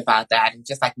 We've talked about that and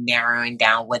just like narrowing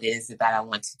down what it is that I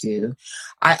want to do.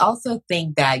 I also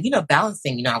think that,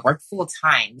 balancing, I work full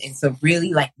time. And so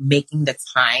really like making the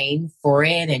time for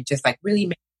it and just like really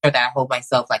making sure that I hold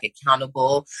myself like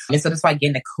accountable. And so that's why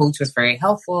getting a coach was very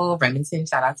helpful. Remington,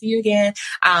 shout out to you again.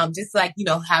 Just like,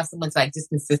 have someone to like just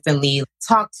consistently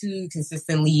talk to,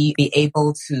 consistently be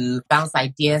able to bounce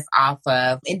ideas off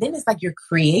of. And then it's like you're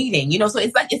creating, so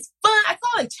it's like, it's fun. I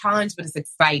call it a challenge, but it's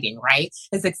exciting, right?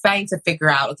 It's exciting to figure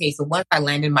out, okay, so once I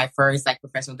landed my first like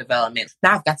professional development,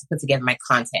 now I've got to put together my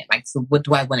content. Like, so what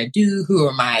do I want to do? Who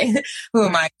am I?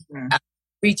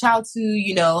 Reach out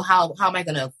to, how am I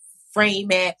going to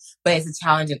frame it, but it's a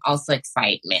challenge and also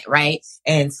excitement, right?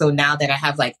 And so now that I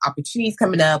have like opportunities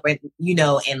coming up and,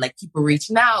 and like people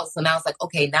reaching out. So now it's like,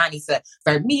 okay, now I need to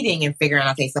start meeting and figuring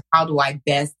out, okay, so how do I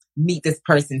best meet this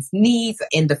person's needs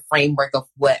in the framework of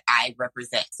what I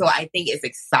represent? So I think it's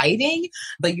exciting,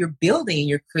 but you're building,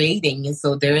 you're creating. And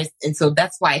so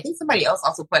that's why I think somebody else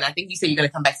also put, I think you said you're going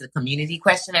to come back to the community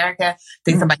question, Erica. I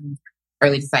think somebody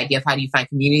early this idea of how do you find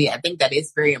community. I think that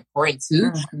is very important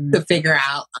too, to figure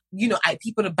out,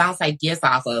 people to bounce ideas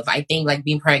off of. I think like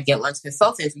being part of Get Lunch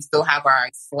Consultants, we still have our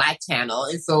Slack channel.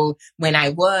 And so when I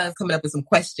was coming up with some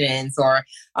questions or,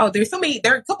 there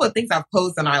are a couple of things I've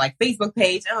posted on our like Facebook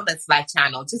page and on the Slack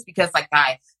channel, just because like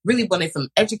I really wanted some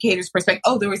educators' perspective.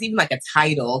 Oh, there was even like a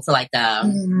title to like, yeah.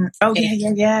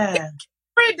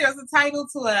 There's a title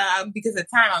to it because at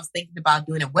the time I was thinking about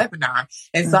doing a webinar.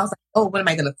 And so I was like, oh, what am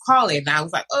I going to call it? And I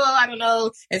was like, I don't know.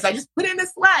 And so I just put it in the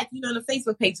Slack, in the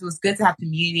Facebook page. It was good to have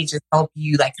community just help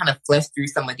you like kind of flesh through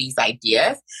some of these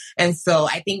ideas. And so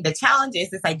I think the challenge is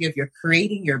this idea of you're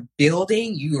creating, you're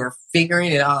building, you are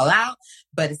figuring it all out.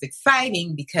 But it's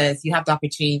exciting because you have the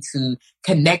opportunity to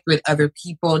connect with other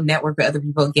people, network with other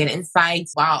people, get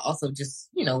insights while also just,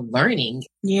 learning.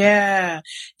 Yeah.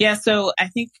 Yeah. So I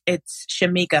think it's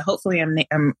Shamika. Hopefully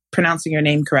I'm pronouncing your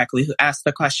name correctly, who asked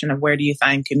the question of where do you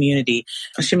find community?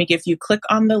 Shamika, if you click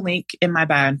on the link in my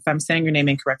bio, and if I'm saying your name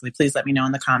incorrectly, please let me know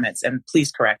in the comments and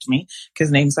please correct me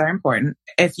because names are important.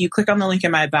 If you click on the link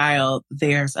in my bio,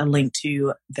 there's a link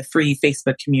to the free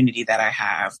Facebook community that I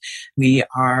have.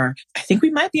 I think we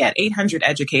might be at 800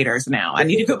 educators now. I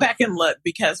need to go back and look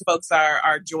because folks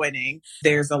are joining.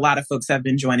 There's a lot of folks have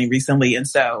been joining recently. And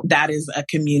so that is a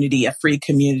community, a free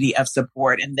community of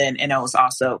support. And then Eno's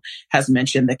also has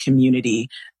mentioned the community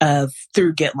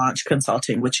through Get Launch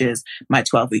Consulting, which is my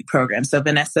 12-week program. So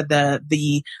Vanessa,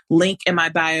 the link in my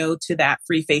bio to that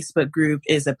free Facebook group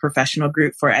is a professional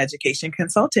group for education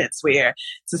consultants where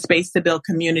it's a space to build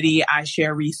community. I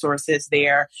share resources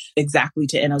there exactly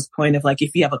to Eno's point of like,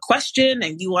 if you have a question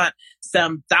and you want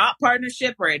some thought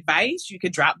partnership or advice, you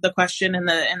could drop the question in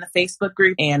the Facebook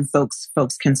group and folks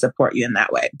can support you in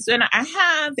that way. So and I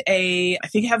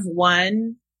think I have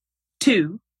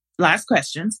two last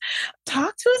questions.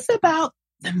 Talk to us about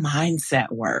the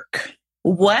mindset work.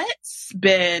 What's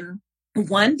been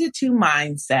 1 to 2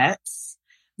 mindsets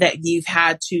that you've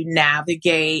had to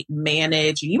navigate,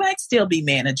 manage, and you might still be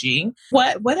managing?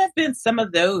 What have been some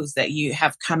of those that you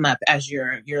have come up as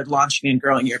you're launching and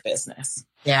growing your business?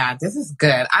 Yeah, this is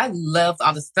good. I loved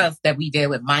all the stuff that we did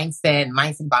with mindset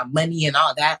about money and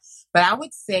all that. But I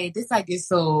would say this idea,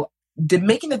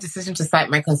 making the decision to start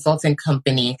my consulting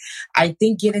company, I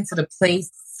think get into the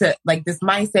place to like this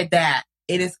mindset that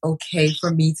it is okay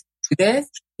for me to do this.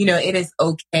 It is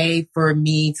okay for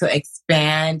me to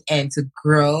expand and to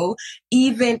grow,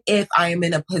 even if I am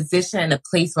in a position, a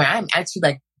place where I'm actually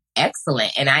like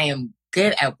excellent and I am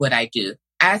good at what I do.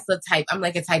 I'm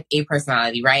like a type A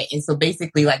personality, right? And so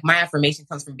basically like my affirmation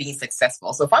comes from being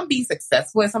successful. So if I'm being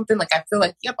successful at something, like I feel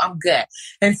like, yep, I'm good.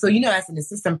 And so, as an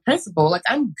assistant principal, like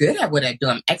I'm good at what I do.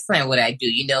 I'm excellent at what I do.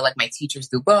 Like my teachers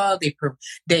do well. They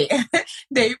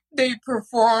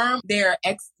perform.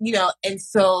 And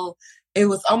so it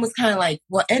was almost kind of like,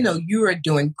 well, Eno, you are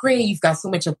doing great. You've got so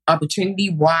much opportunity.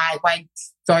 Why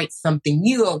start something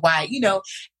new or why,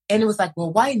 And it was like,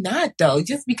 well, why not though?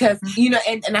 Just because,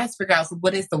 and I figured out, so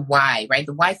what is the why, right?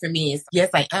 The why for me is, yes,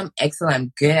 I am excellent.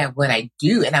 I'm good at what I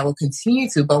do and I will continue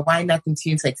to, but why not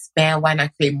continue to expand? Why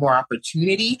not create more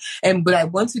opportunity? And what I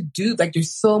want to do, like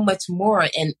there's so much more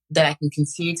and that I can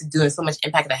continue to do and so much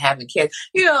impact that I have in kids.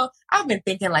 I've been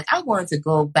thinking like, I wanted to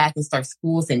go back and start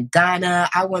schools in Ghana.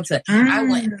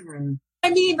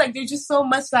 Like there's just so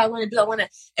much that I want to do.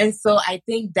 And so I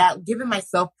think that giving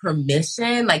myself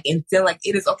permission, like, and feel like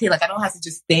it is okay. Like I don't have to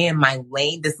just stay in my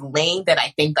lane, this lane that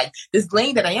I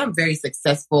am very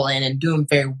successful in and doing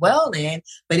very well in,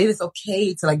 but it is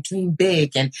okay to like dream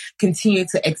big and continue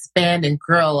to expand and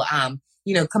grow.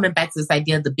 Coming back to this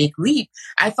idea of the big leap,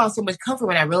 I found so much comfort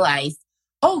when I realized,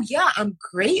 oh yeah, I'm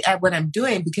great at what I'm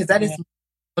doing because that is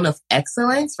one of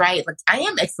excellence, right? Like I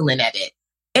am excellent at it.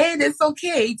 And it's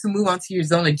okay to move on to your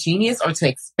zone of genius or to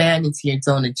expand into your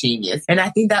zone of genius. And I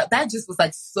think that just was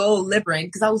like so liberating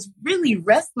because I was really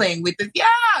wrestling with this.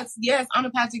 Yes,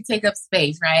 unapologetic take up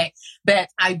space, right?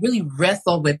 That I really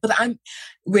wrestled with, but I'm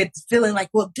with feeling like,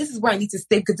 well, this is where I need to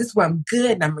stay because this is where I'm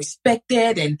good and I'm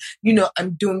respected and,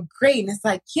 I'm doing great. And it's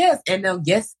like, yes, and no,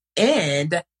 yes,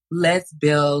 and let's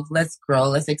build, let's grow,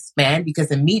 let's expand, because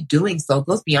in me doing so it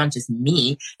goes beyond just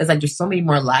me. It's like there's so many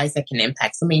more lives that can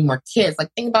impact, so many more kids. Like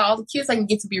think about all the kids I can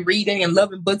get to be reading and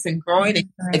loving books and growing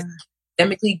and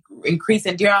academically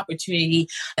increasing their opportunity.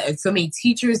 And so many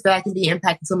teachers that I can be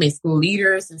impacting, so many school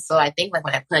leaders. And so I think like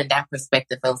when I put in that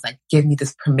perspective, it was like, give me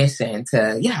this permission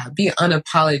to, be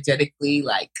unapologetically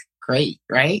like great,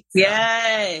 right?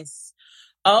 Yes.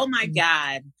 Oh my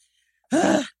God.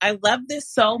 I love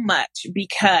this so much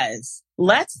because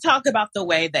let's talk about the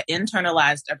way that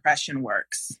internalized oppression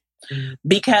works.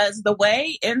 Because the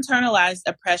way internalized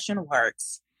oppression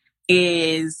works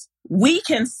is we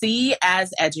can see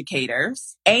as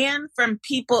educators and from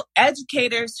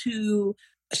educators who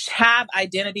have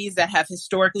identities that have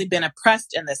historically been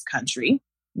oppressed in this country,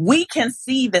 we can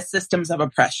see the systems of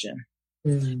oppression.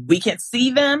 We can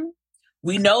see them.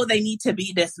 We know they need to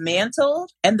be dismantled.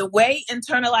 And the way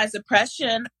internalized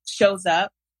oppression shows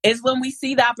up is when we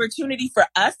see the opportunity for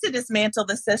us to dismantle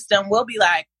the system, we'll be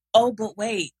like, oh, but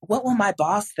wait, what will my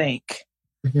boss think?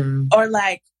 Or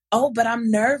like, oh, but I'm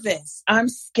nervous. I'm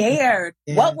scared.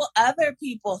 Yeah. What will other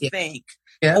people think?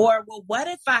 Yeah. Or, well, what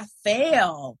if I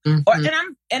fail? And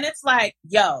it's like,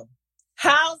 yo,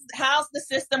 how's the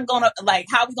system gonna, like,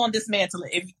 how are we gonna dismantle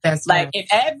it? If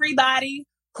everybody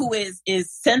who is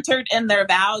centered in their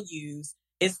values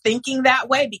is thinking that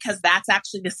way, because that's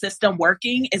actually the system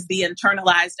working, is the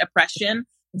internalized oppression,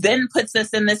 then puts us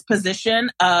in this position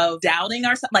of doubting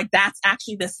ourselves. Like that's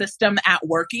actually the system at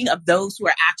working, of those who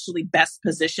are actually best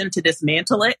positioned to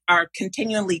dismantle it are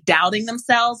continually doubting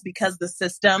themselves because the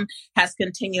system has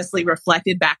continuously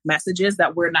reflected back messages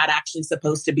that we're not actually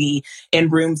supposed to be in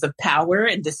rooms of power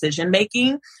and decision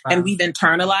making. Wow. And we've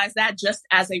internalized that just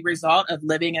as a result of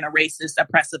living in a racist,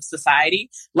 oppressive society.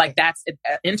 Like that's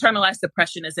internalized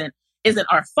oppression isn't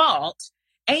our fault.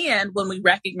 And when we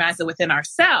recognize it within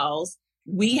ourselves,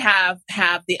 we have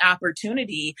the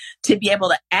opportunity to be able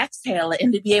to exhale it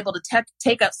and to be able to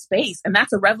take up space. And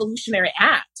that's a revolutionary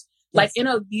act. Like,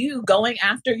 you going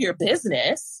after your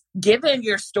business, given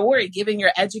your story, given your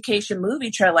education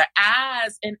movie trailer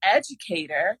as an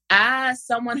educator, as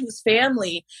someone whose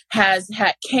family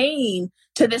had came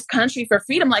to this country for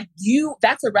freedom, like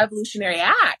that's a revolutionary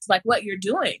act, like what you're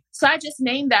doing. So I just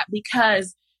named that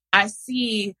because I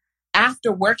see,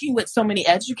 after working with so many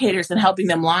educators and helping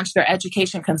them launch their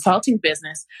education consulting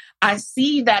business, I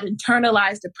see that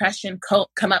internalized oppression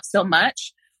come up so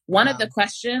much. One of the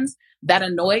questions that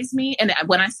annoys me, and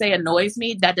when I say annoys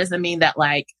me, that doesn't mean that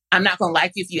like, I'm not going to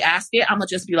like you if you ask it. I'm going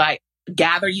to just be like,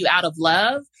 gather you out of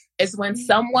love, is when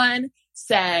someone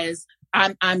says,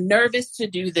 I'm nervous to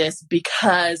do this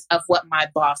because of what my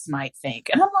boss might think.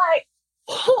 And I'm like,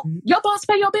 your boss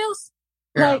pay your bills?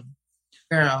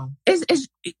 Girl, is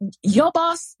your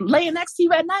boss laying next to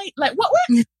you at night? Like, what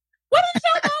does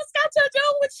your boss got to do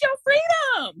with your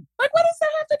freedom? Like, what does that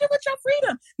have to do with your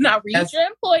freedom? Now, read your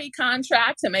employee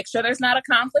contract to make sure there's not a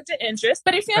conflict of interest.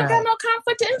 But if you ain't got no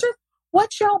conflict of interest,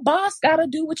 what your boss got to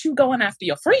do with you going after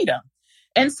your freedom?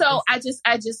 And so I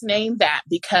just named that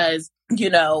because,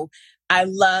 I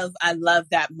love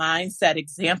that mindset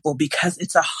example because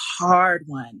it's a hard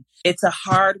one. It's a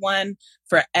hard one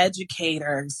for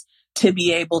educators to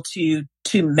be able to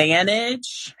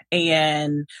manage.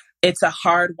 And it's a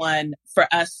hard one for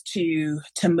us to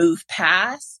move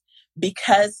past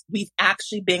because we've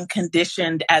actually been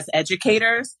conditioned as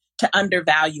educators to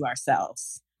undervalue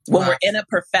ourselves. When we're in a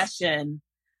profession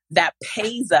that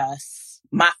pays us,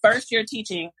 my first year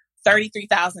teaching,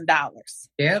 $33,000.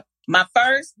 Yep. My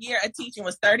first year of teaching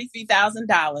was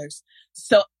 $33,000.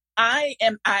 So I'm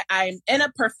in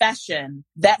a profession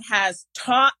that has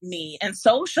taught me and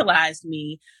socialized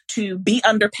me to be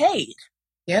underpaid.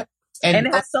 Yep. And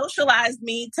it has socialized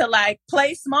me to like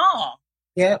play small.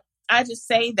 Yep. I just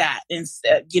say that, and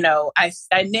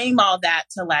I name all that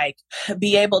to like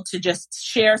be able to just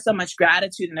share so much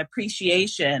gratitude and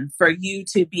appreciation for you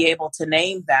to be able to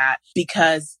name that,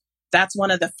 because that's one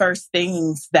of the first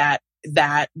things that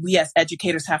we as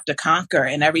educators have to conquer.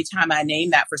 And every time I name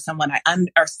that for someone,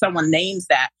 or someone names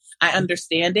that, I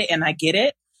understand it and I get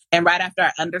it. And right after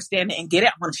I understand it and get it,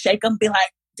 I want to shake them, be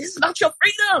like, this is about your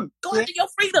freedom. Go after your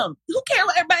freedom. Who cares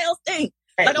what everybody else thinks?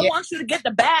 Like, I want you to get the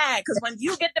bag, because when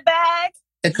you get the bag,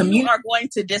 you are going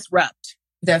to disrupt.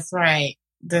 That's right.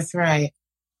 That's right.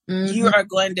 Mm-hmm. You are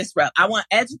going to disrupt. I want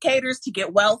educators to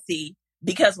get wealthy,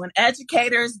 because when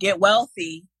educators get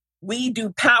wealthy, we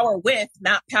do power with,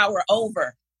 not power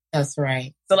over. That's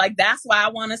right. So like, that's why I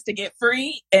want us to get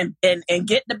free and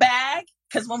get the bag.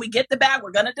 Because when we get the bag,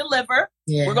 we're going to deliver.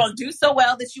 Yeah. We're going to do so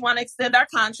well that you want to extend our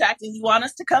contract and you want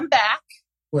us to come back.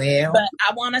 Well, but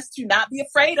I want us to not be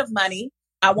afraid of money.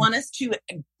 I want us to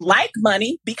like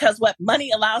money, because what money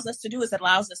allows us to do is it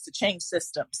allows us to change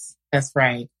systems. That's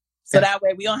right. So that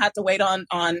way we don't have to wait on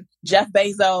Jeff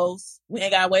Bezos. We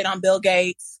ain't got to wait on Bill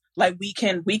Gates. Like we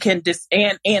can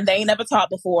and they ain't never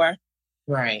taught before.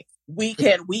 Right. We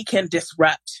can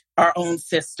disrupt our own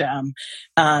system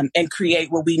and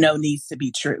create what we know needs to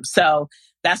be true. So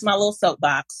that's my little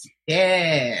soapbox.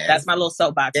 Yeah. That's my little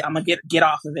soapbox. I'm going to get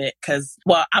off of it because,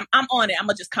 well, I'm on it. I'm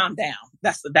going to just calm down.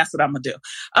 That's what I'm going to do.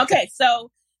 Okay. So,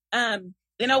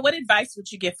 what advice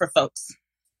would you give for folks?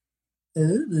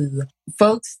 Ooh.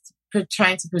 Folks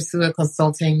trying to pursue a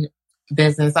consulting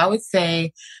business, I would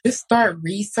say just start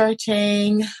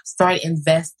researching, start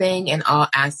investing in all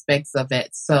aspects of it.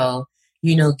 So,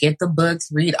 get the books,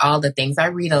 read all the things. I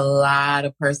read a lot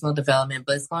of personal development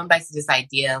books, going back to this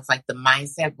idea of like the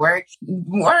mindset work.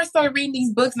 When I started reading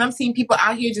these books and I'm seeing people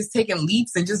out here just taking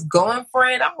leaps and just going for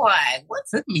it, I'm like, what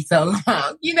took me so long?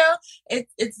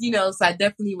 So I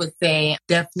definitely would say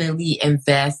definitely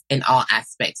invest in all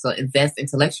aspects. So invest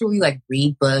intellectually, like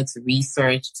read books,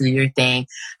 research, do your thing.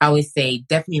 I would say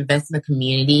definitely invest in the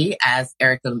community. As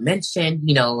Erica mentioned,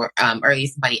 earlier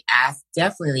somebody asked,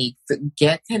 definitely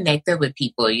get connected with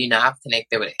people. I've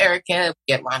connected with Erica,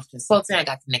 get LaunchED Consulting. I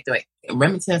got connected with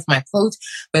Remington as my coach,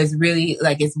 but it's really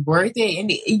like, it's worth it.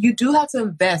 And you do have to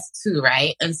invest too,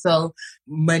 right? And so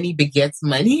money begets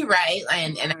money, right?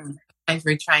 And sometimes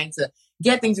we're trying to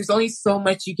get things. There's only so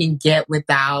much you can get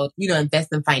without,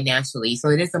 investing financially. So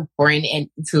it is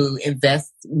important to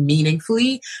invest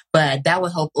meaningfully, but that will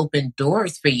help open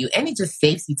doors for you. And it just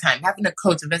saves you time. Having a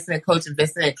coach, investing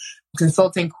in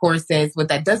consulting courses, what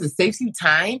that does is saves you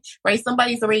time, right?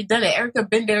 Somebody's already done it. Erica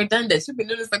been there, done this. She's been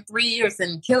doing this for 3 years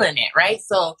and killing it, right?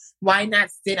 So why not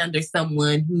sit under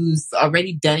someone who's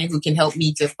already done it, who can help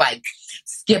me just like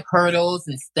skip hurdles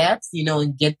and steps,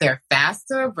 and get there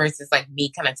faster versus like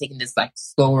me kind of taking this like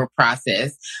slower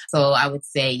process. So I would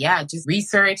say, yeah, just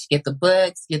research, get the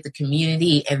books, get the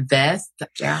community, invest.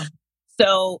 Yeah.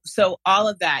 So all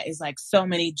of that is like so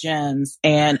many gems.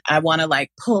 And I want to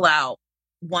like pull out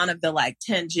one of the like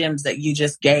 10 gems that you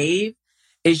just gave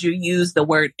is you use the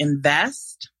word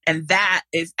invest. And that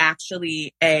is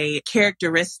actually a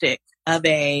characteristic of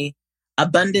a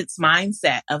abundance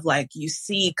mindset of like, you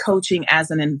see coaching as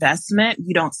an investment.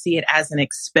 You don't see it as an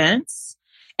expense.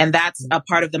 And that's a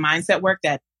part of the mindset work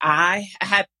that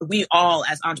we all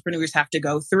as entrepreneurs have to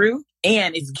go through.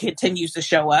 And it continues to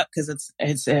show up because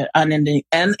it's an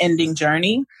unending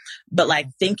journey. But like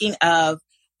thinking of,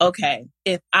 okay,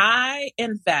 if I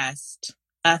invest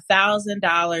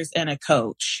 $1,000 in a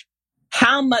coach,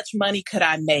 how much money could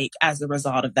I make as a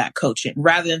result of that coaching?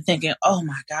 Rather than thinking, oh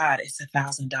my God, it's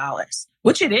 $1,000,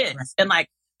 which it is. And like,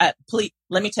 please,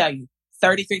 let me tell you,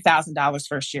 $33,000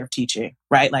 first year of teaching,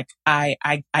 right? Like I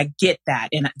get that.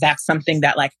 And that's something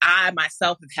that like I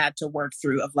myself have had to work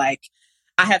through of like,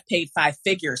 I have paid 5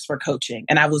 figures for coaching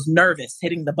and I was nervous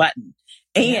hitting the button.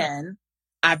 And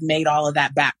I've made all of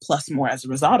that back plus more as a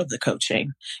result of the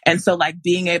coaching. And so like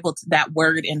being able to, that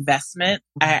word investment,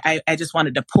 I just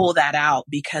wanted to pull that out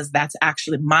because that's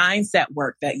actually mindset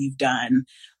work that you've done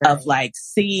of like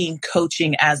seeing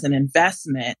coaching as an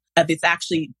investment, of it's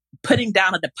actually putting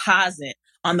down a deposit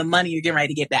on the money you're getting ready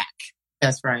to get back.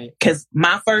 That's right. Because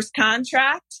my first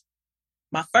contract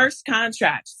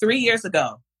 3 years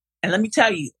ago, and let me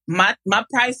tell you, my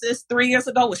prices 3 years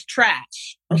ago was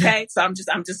trash. Okay. So I'm just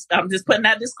putting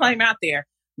that disclaimer out there.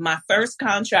 My first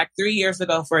contract 3 years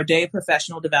ago for a day of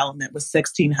professional development was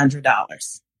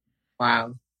 $1,600.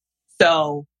 Wow.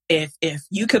 So if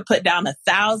you could put down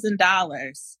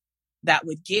 $1,000, that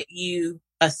would get you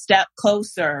a step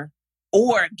closer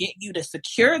or get you to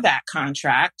secure that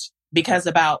contract, because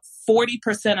about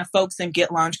 40% of folks in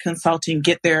Get Launch Consulting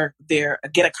get a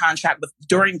contract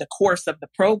during the course of the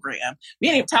program. We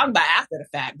ain't even talking about after the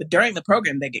fact, but during the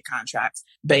program they get contracts.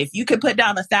 But if you could put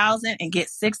down $1,000 and get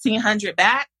 $1,600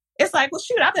 back, it's like, well,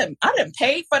 shoot, I didn't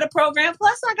pay for the program.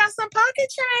 Plus, I got some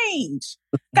pocket change.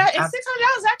 And $600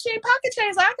 actually in pocket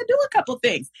change. Like, I could do a couple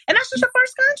things, and that's just your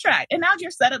first contract. And now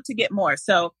you're set up to get more.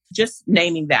 So, just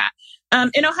naming that. How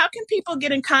can people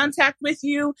get in contact with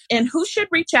you, and who should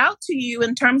reach out to you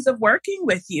in terms of working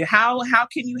with you? How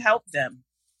can you help them?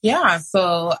 Yeah,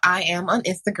 so I am on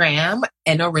Instagram,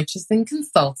 Eno Richardson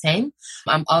Consulting.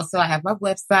 I have my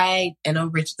website,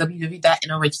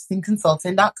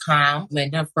 www.enorichardsonconsulting.com.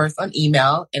 And then first on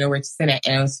email,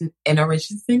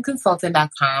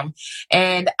 enorichardson@enorichardsonconsulting.com.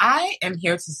 And I am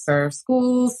here to serve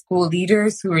schools, school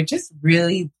leaders who are just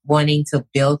really wanting to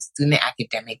build student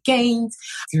academic gains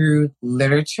through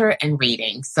literature and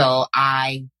reading. So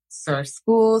I serve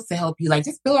schools to help you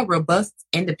just build a robust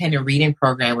independent reading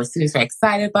program where students are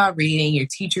excited about reading. Your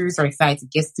teachers are excited to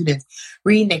get students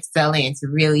reading, excelling, and to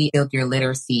really build your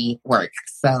literacy work.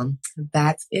 So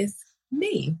that is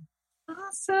me.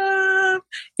 Awesome.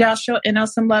 Y'all show Eno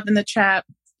some love in the chat.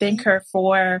 Thank her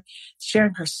for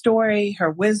sharing her story,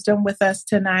 her wisdom with us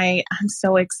tonight. I'm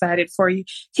so excited for you.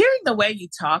 Hearing the way you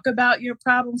talk about your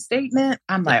problem statement,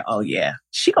 I'm like, oh yeah,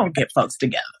 she gonna get folks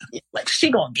together. She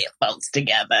gonna get folks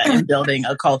together and building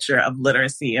a culture of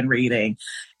literacy and reading.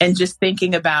 And just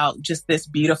thinking about just this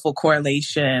beautiful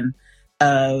correlation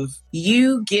of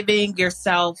you giving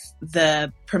yourself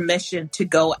the permission to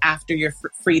go after your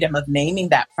freedom of naming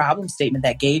that problem statement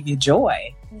that gave you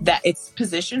joy, that it's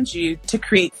positioned you to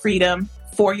create freedom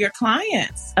for your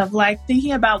clients of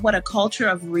thinking about what a culture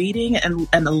of reading and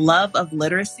the love of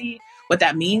literacy, what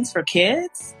that means for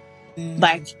kids.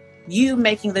 You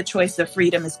making the choice of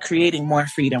freedom is creating more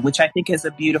freedom, which I think is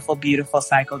a beautiful, beautiful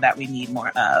cycle that we need more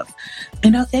of.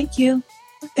 Thank you.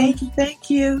 Thank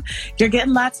you. You're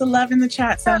getting lots of love in the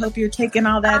chat, so I hope you're taking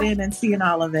all that in and seeing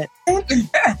all of it.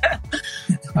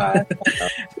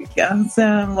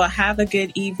 Awesome. Well, have a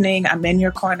good evening. I'm in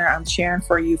your corner. I'm cheering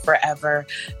for you forever.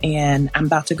 And I'm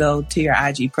about to go to your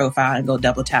IG profile and go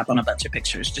double tap on a bunch of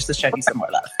pictures just to show you some more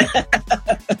love.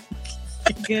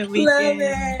 Good weekend. Love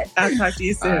it. I'll talk to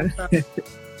you soon.